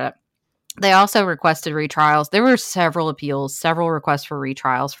since you brought it up. They also requested retrials. There were several appeals, several requests for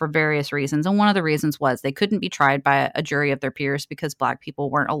retrials for various reasons. And one of the reasons was they couldn't be tried by a jury of their peers because Black people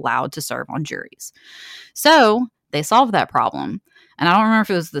weren't allowed to serve on juries. So they solved that problem. And I don't remember if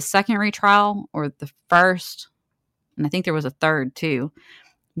it was the second retrial or the first. And I think there was a third too.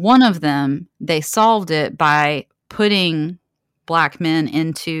 One of them, they solved it by putting Black men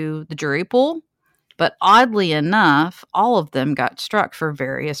into the jury pool. But oddly enough, all of them got struck for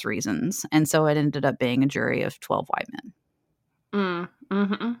various reasons. And so it ended up being a jury of 12 white men.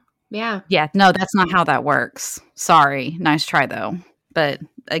 Mm-hmm. Yeah. Yeah, no, that's not how that works. Sorry. Nice try, though. But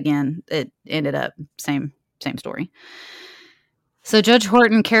again, it ended up same story. So Judge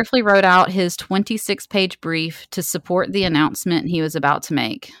Horton carefully wrote out his 26-page brief to support the announcement he was about to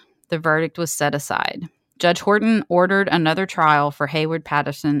make. The verdict was set aside. Judge Horton ordered another trial for Hayward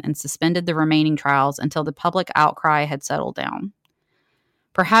Patterson and suspended the remaining trials until the public outcry had settled down.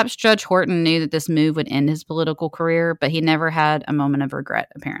 Perhaps Judge Horton knew that this move would end his political career, but he never had a moment of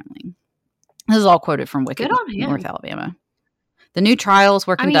regret, apparently. This is all quoted from Wicked, North Alabama. The new trials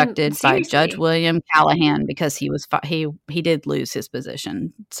were conducted by Judge William Callahan because he did lose his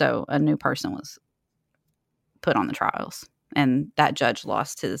position. So a new person was put on the trials, and that judge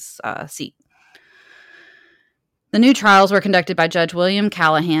lost his seat. The new trials were conducted by Judge William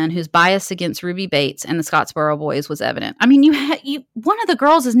Callahan, whose bias against Ruby Bates and the Scottsboro boys was evident. I mean, one of the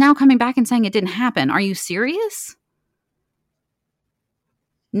girls is now coming back and saying it didn't happen. Are you serious?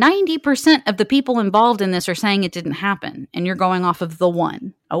 90% of the people involved in this are saying it didn't happen, and you're going off of the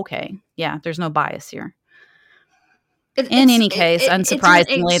one. Okay, yeah, there's no bias here. In any case,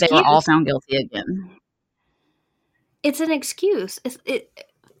 unsurprisingly, they were all found guilty again. It's an excuse.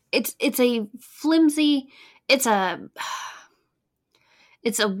 It's a flimsy. It's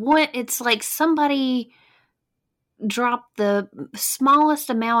like somebody dropped the smallest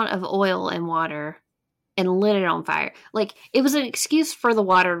amount of oil in water and lit it on fire. Like, it was an excuse for the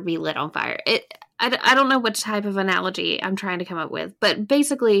water to be lit on fire. I don't know what type of analogy I'm trying to come up with, but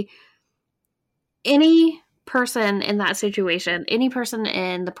basically, any person in that situation, any person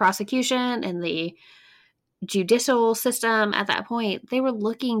in the prosecution and the judicial system at that point, they were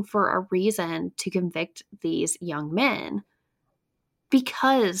looking for a reason to convict these young men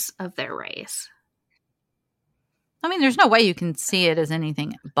because of their race. I mean, there's no way you can see it as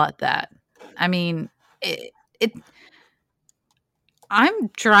anything but that. I mean, I'm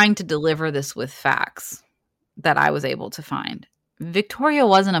trying to deliver this with facts that I was able to find. Victoria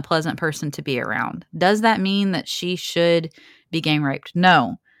wasn't a pleasant person to be around. Does that mean that she should be gang raped?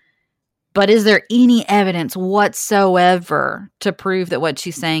 No. But is there any evidence whatsoever to prove that what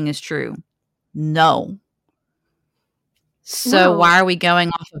she's saying is true? No. So why are we going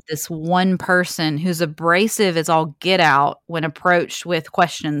off of this one person who's abrasive as all get out when approached with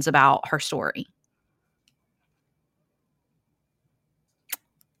questions about her story?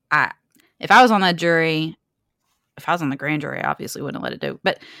 If I was on that jury, if I was on the grand jury, I obviously wouldn't let it do.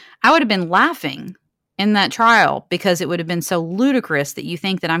 But I would have been laughing in that trial because it would have been so ludicrous that you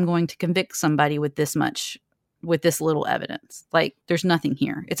think that I'm going to convict somebody with this little evidence. Like, there's nothing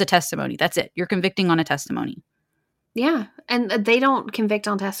here. It's a testimony. That's it. You're convicting on a testimony. Yeah. And they don't convict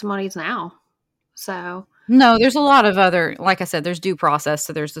on testimonies now. So no, there's a lot of other, like I said, there's due process.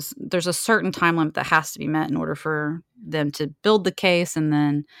 So there's a certain time limit that has to be met in order for them to build the case. And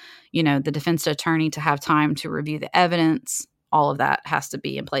then, the defense attorney to have time to review the evidence. All of that has to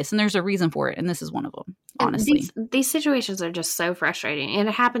be in place. And there's a reason for it. And this is one of them, honestly. These situations are just so frustrating. And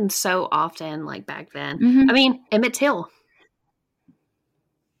it happened so often, like back then. Mm-hmm. I mean, Emmett Till.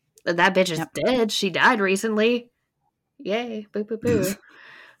 That bitch is dead. She died recently. Yay. Boo, boo, boo.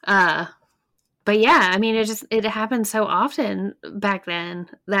 But yeah, I mean, it happened so often back then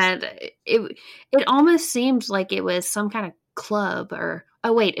that it almost seemed like it was some kind of club or,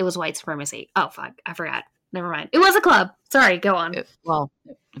 oh wait, it was white supremacy. Oh fuck, I forgot. Never mind. It was a club. Sorry, go on. A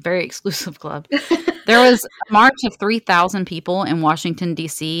very exclusive club. There was a march of 3,000 people in Washington,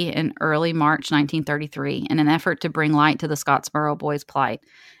 D.C. in early March 1933 in an effort to bring light to the Scottsboro boys' plight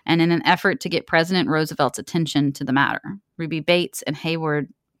and in an effort to get President Roosevelt's attention to the matter. Ruby Bates and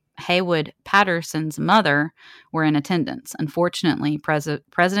Haywood Patterson's mother were in attendance. Unfortunately,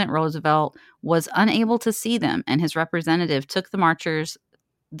 President Roosevelt was unable to see them, and his representative told the marchers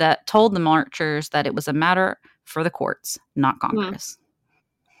that it was a matter for the courts, not Congress.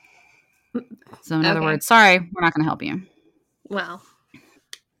 So in other words, sorry, we're not going to help you. Well,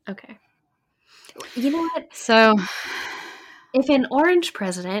 okay. You know what? So if an orange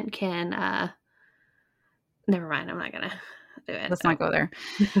president can, never mind, I'm not going to do it. Let's not go there.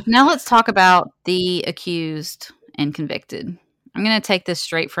 Now let's talk about the accused and convicted. I'm going to take this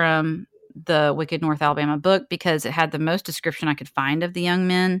straight from the Wicked North Alabama book because it had the most description I could find of the young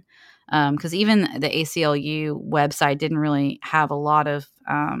men. Because even the ACLU website didn't really have a lot of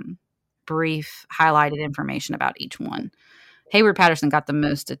brief highlighted information about each one. Haywood Patterson got the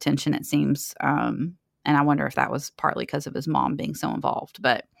most attention, it seems. And I wonder if that was partly because of his mom being so involved.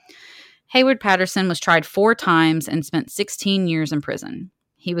 But Haywood Patterson was tried 4 times and spent 16 years in prison.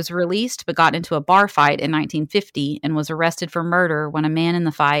 He was released but got into a bar fight in 1950 and was arrested for murder when a man in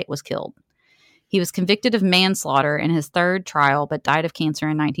the fight was killed. He was convicted of manslaughter in his 3rd trial but died of cancer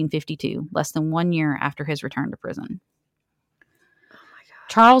in 1952, less than 1 year after his return to prison. Oh my God.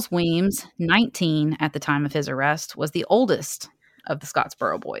 Charles Weems, 19 at the time of his arrest, was the oldest of the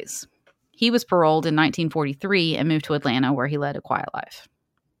Scottsboro boys. He was paroled in 1943 and moved to Atlanta, where he led a quiet life.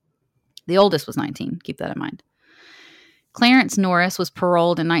 The oldest was 19. Keep that in mind. Clarence Norris was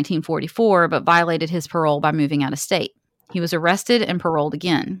paroled in 1944, but violated his parole by moving out of state. He was arrested and paroled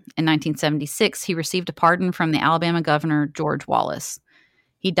again. In 1976, he received a pardon from the Alabama governor, George Wallace.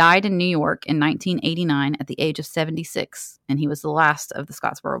 He died in New York in 1989 at the age of 76, and he was the last of the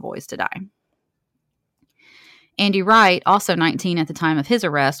Scottsboro boys to die. Andy Wright, also 19 at the time of his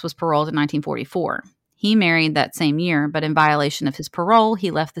arrest, was paroled in 1944. He married that same year, but in violation of his parole,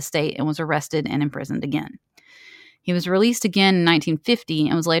 he left the state and was arrested and imprisoned again. He was released again in 1950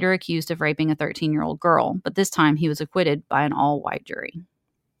 and was later accused of raping a 13-year-old girl, but this time he was acquitted by an all-white jury.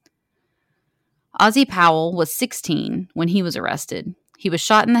 Ozzie Powell was 16 when he was arrested. He was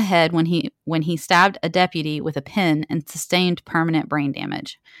shot in the head when he stabbed a deputy with a pen and sustained permanent brain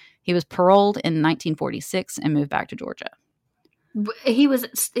damage. He was paroled in 1946 and moved back to Georgia.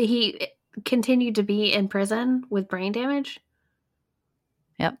 He continued to be in prison with brain damage?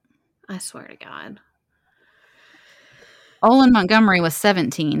 Yep. I swear to God. Olin Montgomery was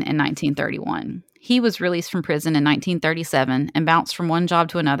 17 in 1931. He was released from prison in 1937 and bounced from one job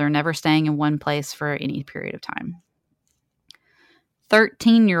to another, never staying in one place for any period of time.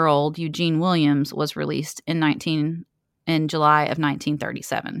 13-year-old Eugene Williams was released in July of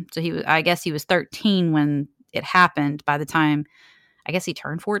 1937. So I guess he was 13 when it happened. By the time, I guess he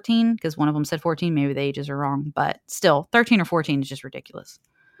turned 14, because one of them said 14. Maybe the ages are wrong, but still, 13 or 14 is just ridiculous.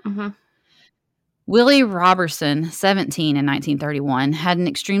 Mm-hmm. Willie Robertson, 17 in 1931, had an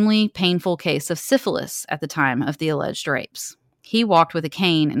extremely painful case of syphilis at the time of the alleged rapes. He walked with a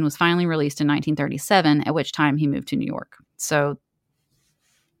cane and was finally released in 1937, at which time he moved to New York. So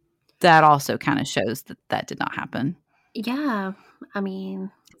that also kind of shows that that did not happen. Yeah. I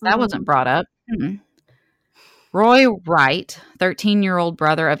mean, that wasn't brought up. Roy Wright, 13-year-old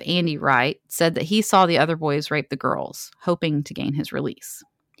brother of Andy Wright, said that he saw the other boys rape the girls, hoping to gain his release.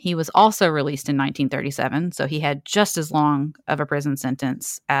 He was also released in 1937, so he had just as long of a prison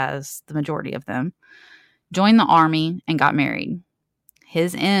sentence as the majority of them, joined the Army, and got married.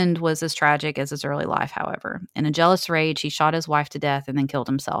 His end was as tragic as his early life, however. In a jealous rage, he shot his wife to death and then killed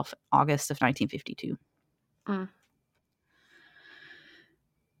himself August of 1952.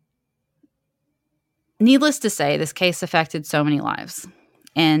 Needless to say, this case affected so many lives,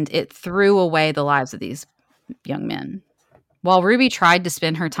 and it threw away the lives of these young men. While Ruby tried to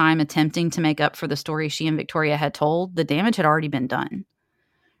spend her time attempting to make up for the story she and Victoria had told, the damage had already been done.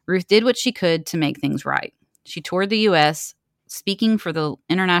 Ruth did what she could to make things right. She toured the U.S., speaking for the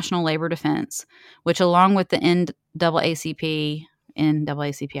International Labor Defense, which, along with the NAACP,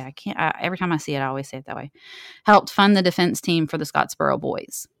 every time I see it, I always say it that way, helped fund the defense team for the Scottsboro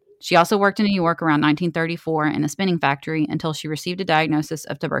boys. She also worked in New York around 1934 in a spinning factory until she received a diagnosis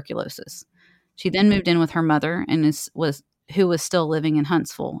of tuberculosis. She then moved in with her mother, who was still living in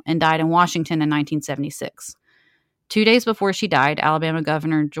Huntsville, and died in Washington in 1976. 2 days before she died, Alabama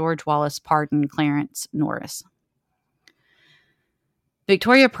Governor George Wallace pardoned Clarence Norris.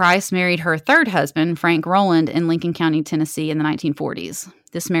 Victoria Price married her third husband, Frank Rowland, in Lincoln County, Tennessee in the 1940s.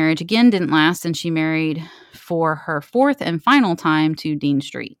 This marriage again didn't last, and she married for her fourth and final time to Dean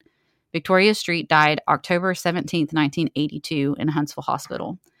Street. Victoria Street died October 17, 1982, in Huntsville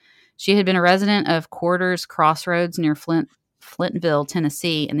Hospital. She had been a resident of Quarters Crossroads near Flintville,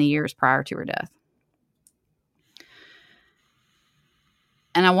 Tennessee, in the years prior to her death.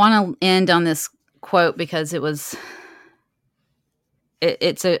 And I want to end on this quote because it's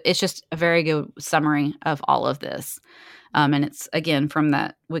just a very good summary of all of this. And it's, again, from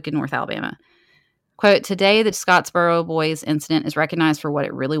that Wicked North Alabama. Quote, "Today, the Scottsboro Boys incident is recognized for what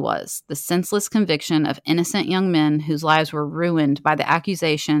it really was, the senseless conviction of innocent young men whose lives were ruined by the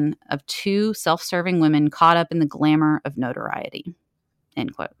accusation of two self-serving women caught up in the glamour of notoriety."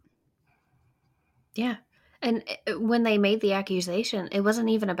 End quote. Yeah. And when they made the accusation, it wasn't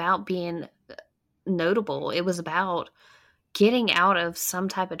even about being notable. It was about getting out of some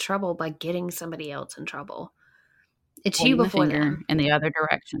type of trouble by getting somebody else in trouble. It's you before them. In the other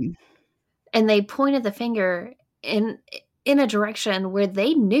direction. And they pointed the finger in a direction where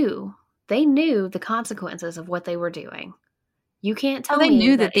they knew the consequences of what they were doing. You can't tell me. They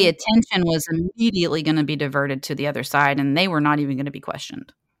knew that the attention was immediately going to be diverted to the other side, and they were not even going to be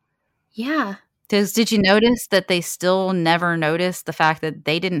questioned. Yeah. Did you notice that they still never noticed the fact that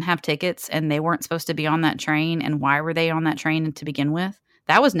they didn't have tickets and they weren't supposed to be on that train? And why were they on that train to begin with?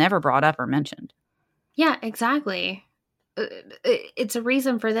 That was never brought up or mentioned. Yeah, exactly. It's a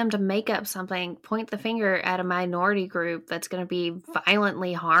reason for them to make up something, point the finger at a minority group that's going to be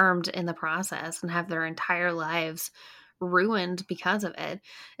violently harmed in the process and have their entire lives ruined because of it.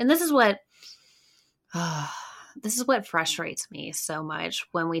 And this is what frustrates me so much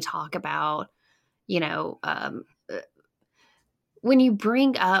when we talk about, when you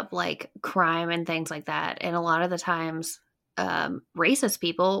bring up like crime and things like that. And a lot of the times racist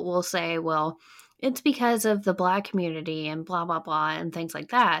people will say, well, it's because of the Black community and blah, blah, blah, and things like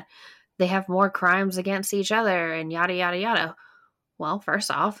that. They have more crimes against each other and yada, yada, yada. Well,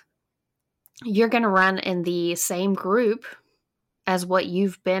 first off, you're going to run in the same group as what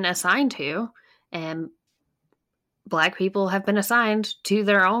you've been assigned to. And Black people have been assigned to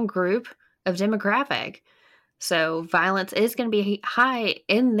their own group of demographic. So violence is going to be high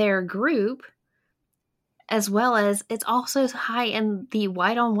in their group, as well as it's also high in the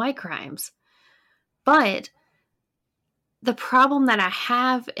white-on-white crimes. But the problem that I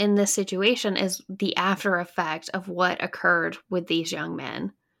have in this situation is the after effect of what occurred with these young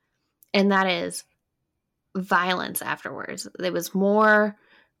men. And that is violence afterwards. There was more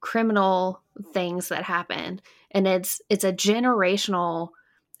criminal things that happened. And it's a generational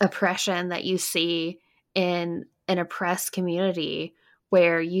oppression that you see in an oppressed community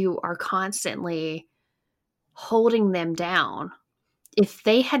where you are constantly holding them down. If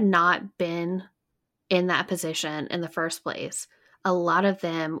they had not been in that position in the first place, a lot of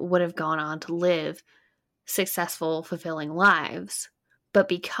them would have gone on to live successful, fulfilling lives. But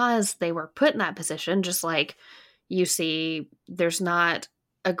because they were put in that position, just like you see, there's not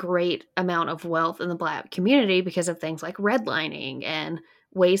a great amount of wealth in the Black community because of things like redlining and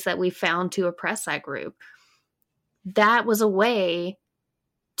ways that we found to oppress that group. That was a way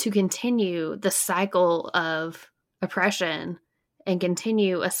to continue the cycle of oppression and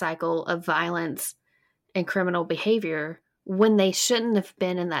continue a cycle of violence and criminal behavior when they shouldn't have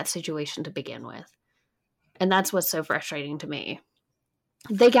been in that situation to begin with. And that's what's so frustrating to me.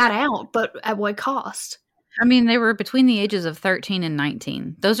 They got out, but at what cost? I mean, they were between the ages of 13 and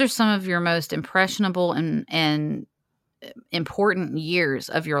 19. Those are some of your most impressionable and important years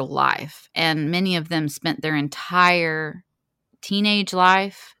of your life. And many of them spent their entire teenage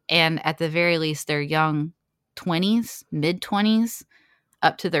life and at the very least their young 20s, mid 20s,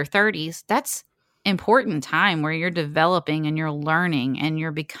 up to their 30s. That's important time where you're developing and you're learning and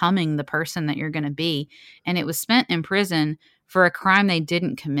you're becoming the person that you're going to be. And it was spent in prison for a crime they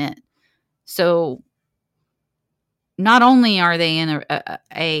didn't commit. So not only are they in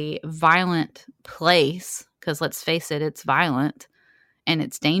a violent place, because let's face it, it's violent and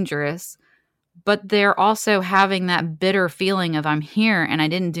it's dangerous, but they're also having that bitter feeling of I'm here and I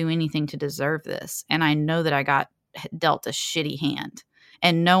didn't do anything to deserve this. And I know that I got dealt a shitty hand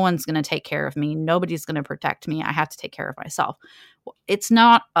and no one's going to take care of me. Nobody's going to protect me. I have to take care of myself. It's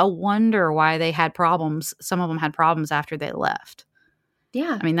not a wonder why they had problems. Some of them had problems after they left.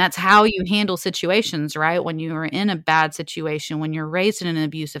 Yeah. I mean, that's how you handle situations, right? When you are in a bad situation, when you're raised in an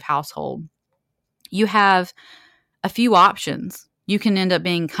abusive household, you have a few options. You can end up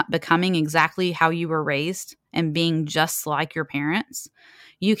becoming exactly how you were raised and being just like your parents.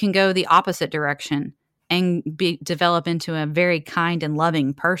 You can go the opposite direction and develop into a very kind and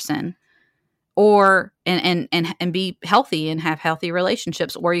loving person, or and be healthy and have healthy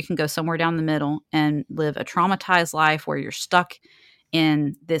relationships, or you can go somewhere down the middle and live a traumatized life where you're stuck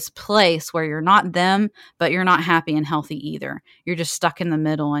in this place where you're not them, but you're not happy and healthy either. You're just stuck in the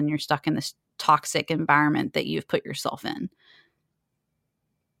middle and you're stuck in this toxic environment that you've put yourself in.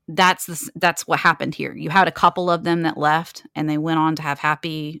 That's what happened here. You had a couple of them that left and they went on to have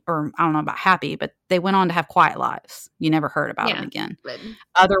happy, or I don't know about happy, but they went on to have quiet lives. You never heard about them again.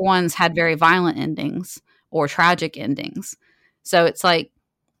 Other ones had very violent endings or tragic endings. So it's like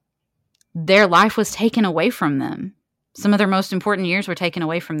their life was taken away from them. Some of their most important years were taken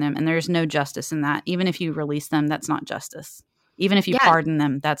away from them, and there's no justice in that. Even if you release them, that's not justice. Even if you pardon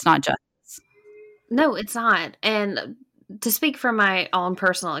them, that's not justice. No, it's not. And to speak from my own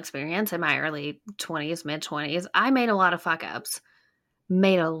personal experience in my early 20s, mid 20s, I made a lot of fuck ups.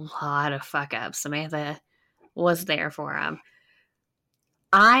 Samantha was there for them.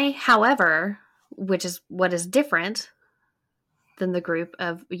 I, however, which is what is different than the group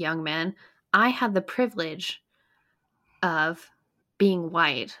of young men, I had the privilege of being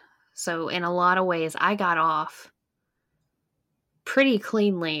white. So in a lot of ways, I got off pretty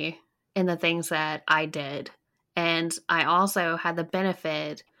cleanly in the things that I did. And I also had the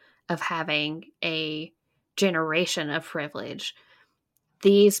benefit of having a generation of privilege.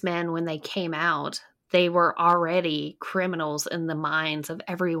 These men, when they came out, they were already criminals in the minds of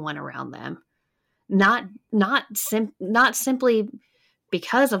everyone around them. Not simply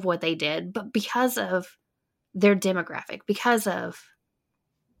because of what they did, but because of their demographic, because of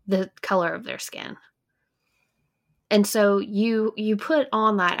the color of their skin. And so you put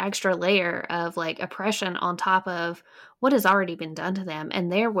on that extra layer of like oppression on top of what has already been done to them.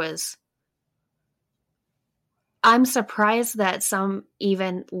 And I'm surprised that some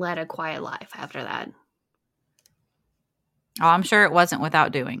even led a quiet life after that. Oh, I'm sure it wasn't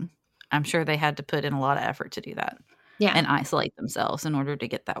without doing. I'm sure they had to put in a lot of effort to do that. Yeah. And isolate themselves in order to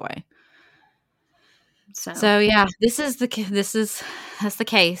get that way. So yeah, that's the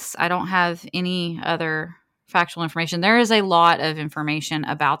case. I don't have any other factual information. There is a lot of information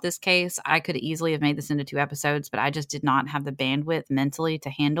about this case. I could easily have made this into 2 episodes, but I just did not have the bandwidth mentally to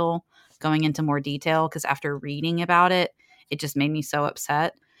handle going into more detail, because after reading about it, it just made me so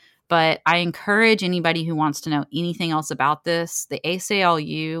upset. But I encourage anybody who wants to know anything else about this. The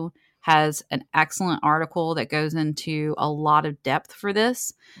ACLU has an excellent article that goes into a lot of depth for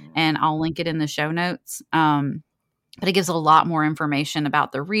this, and I'll link it in the show notes. But it gives a lot more information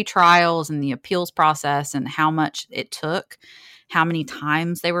about the retrials and the appeals process and how much it took, how many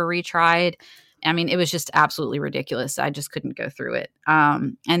times they were retried. I mean, it was just absolutely ridiculous. I just couldn't go through it.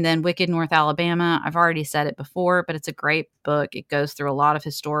 And then Wicked North Alabama, I've already said it before, but it's a great book. It goes through a lot of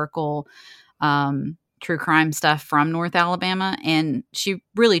historical true crime stuff from North Alabama, and she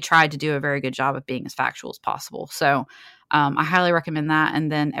really tried to do a very good job of being as factual as possible. So I highly recommend that.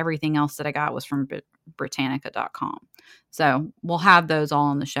 And then everything else that I got was from Britannica.com. So we'll have those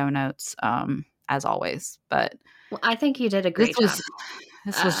all in the show notes, as always. But I think you did a great job.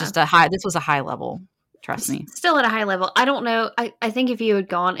 This was just this was a high level. Trust me. Still at a high level. I don't know. I think if you had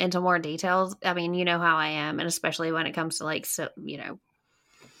gone into more details, I mean, you know how I am, and especially when it comes to like, so,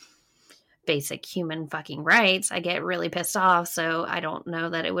 basic human fucking rights, I get really pissed off. So I don't know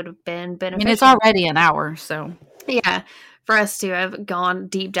that it would have been beneficial. I mean, it's already an hour, so. Yeah, for us to have gone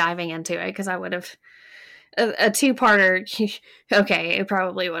deep diving into it, because I would have a two-parter. Okay, it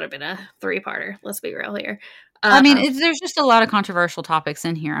probably would have been a three-parter. Let's be real here. I mean, there's just a lot of controversial topics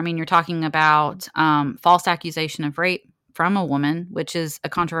in here. I mean, you're talking about false accusation of rape from a woman, which is a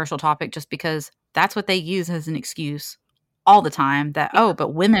controversial topic just because that's what they use as an excuse all the time. That, oh, but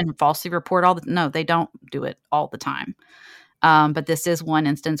women falsely report all the no, they don't do it all the time. But this is one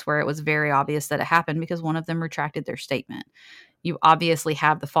instance where it was very obvious that it happened because one of them retracted their statement. You obviously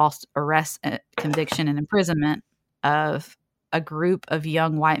have the false arrest, conviction, and imprisonment of a group of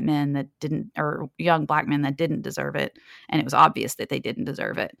young white men that didn't, or young black men that didn't deserve it. And it was obvious that they didn't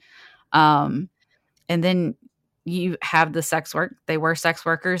deserve it. And then you have the sex work. They were sex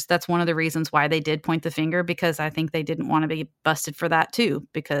workers. That's one of the reasons why they did point the finger, because I think they didn't want to be busted for that too,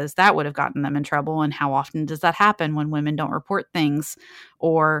 because that would have gotten them in trouble. And how often does that happen when women don't report things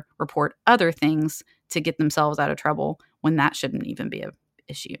or report other things to get themselves out of trouble when that shouldn't even be an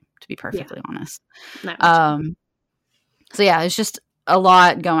issue, to be perfectly honest. No, so yeah, it's just a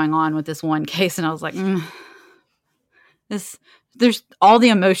lot going on with this one case. And I was like, there's all the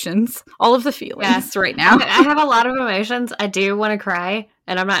emotions, all of the feelings right now. I have a lot of emotions. I do want to cry,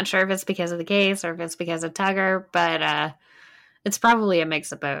 and I'm not sure if it's because of the case or if it's because of Tugger, but it's probably a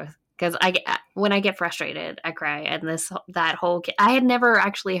mix of both. Because when I get frustrated, I cry, and that whole I had never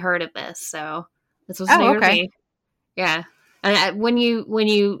actually heard of this, so this was new to me. Yeah, and when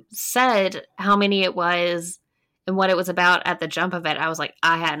you said how many it was and what it was about at the jump of it, I was like,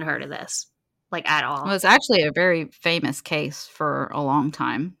 I hadn't heard of this. Like, at all. Well, it's actually a very famous case for a long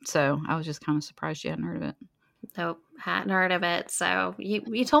time. So I was just kind of surprised you hadn't heard of it. Nope, hadn't heard of it. So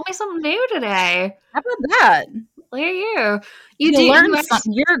you told me something new today. How about that? Look at you. You learned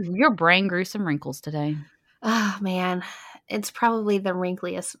something. Your brain grew some wrinkles today. Oh, man. It's probably the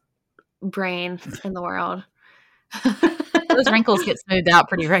wrinkliest brain in the world. Those wrinkles get smoothed out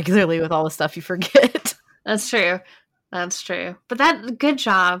pretty regularly with all the stuff you forget. That's true. That's true. But good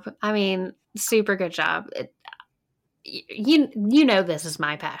job. I mean, super good job. You know this is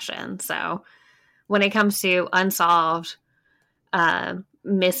my passion. So when it comes to unsolved,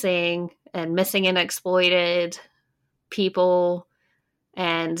 missing and exploited people,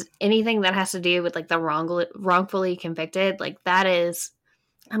 and anything that has to do with like the wrongfully convicted, like that is,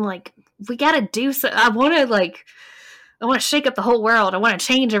 I'm like, we got to do so. I want to shake up the whole world. I want to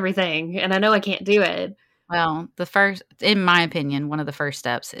change everything, and I know I can't do it. Well, in my opinion, one of the first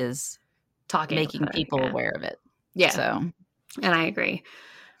steps is making people aware of it. Yeah. So, and I agree.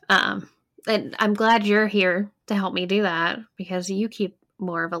 And I'm glad you're here to help me do that, because you keep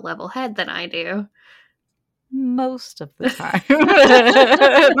more of a level head than I do. Most of the time.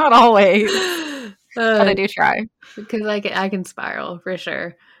 Not always. But I do try. Because I can spiral for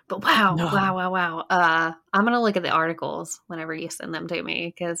sure. But wow. I'm going to look at the articles whenever you send them to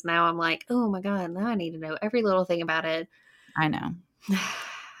me, because now I'm like, oh my God, now I need to know every little thing about it. I know.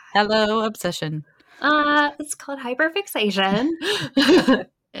 Hello, obsession. It's called hyperfixation.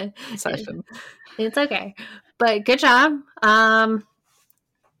 Obsession. It's okay. But good job.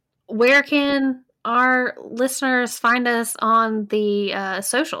 Where can our listeners find us on the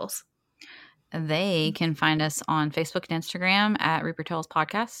socials? They can find us on Facebook and Instagram at Reaper Tales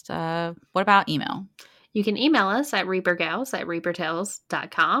Podcast. What about email? You can email us at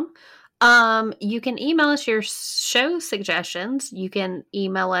reapergals@reapertales.com. You can email us your show suggestions. You can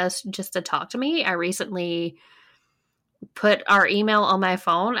email us just to talk to me. I recently put our email on my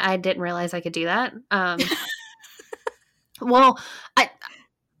phone. I didn't realize I could do that. Well,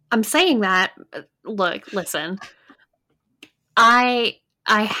 I'm saying that. Look, listen. I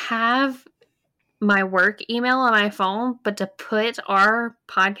have my work email on my phone, but to put our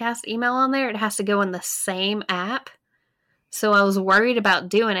podcast email on there, it has to go in the same app. So I was worried about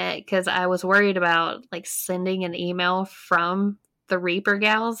doing it, because I was worried about like sending an email from the Reaper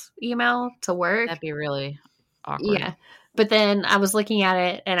Gals email to work. That'd be really awkward. Yeah. But then I was looking at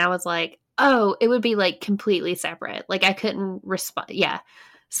it and I was like, oh, it would be like completely separate. Like I couldn't respond. Yeah.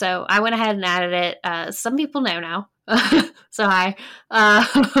 So I went ahead and added it. Some people know now. So I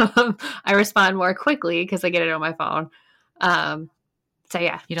respond more quickly because I get it on my phone. So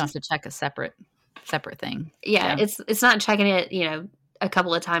yeah, you don't have to check a separate thing. Yeah, it's not checking it, a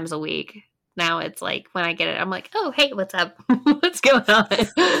couple of times a week. Now it's like when I get it, I'm like, oh hey, what's up? What's going on?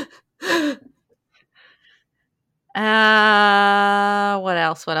 What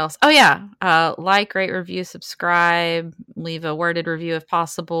else? Oh yeah. Like, rate, review, subscribe, leave a worded review if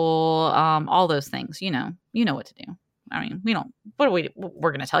possible. All those things, you know what to do. I mean,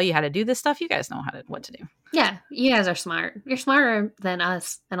 we're going to tell you how to do this stuff. You guys know what to do. Yeah, you guys are smart. You're smarter than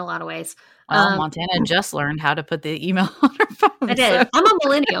us in a lot of ways. Well, Montana just learned how to put the email on her phone. I did. So. I'm a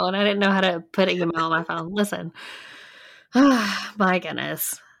millennial, and I didn't know how to put an email on my phone. Listen. My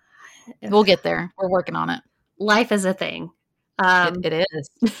goodness. We'll get there. We're working on it. Life is a thing. It is.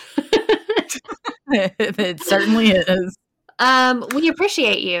 It certainly is. We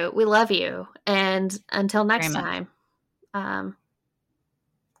appreciate you. We love you. And until next time.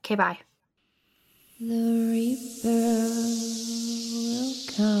 Okay, bye. The reaper will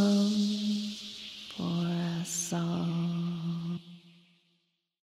come for us all.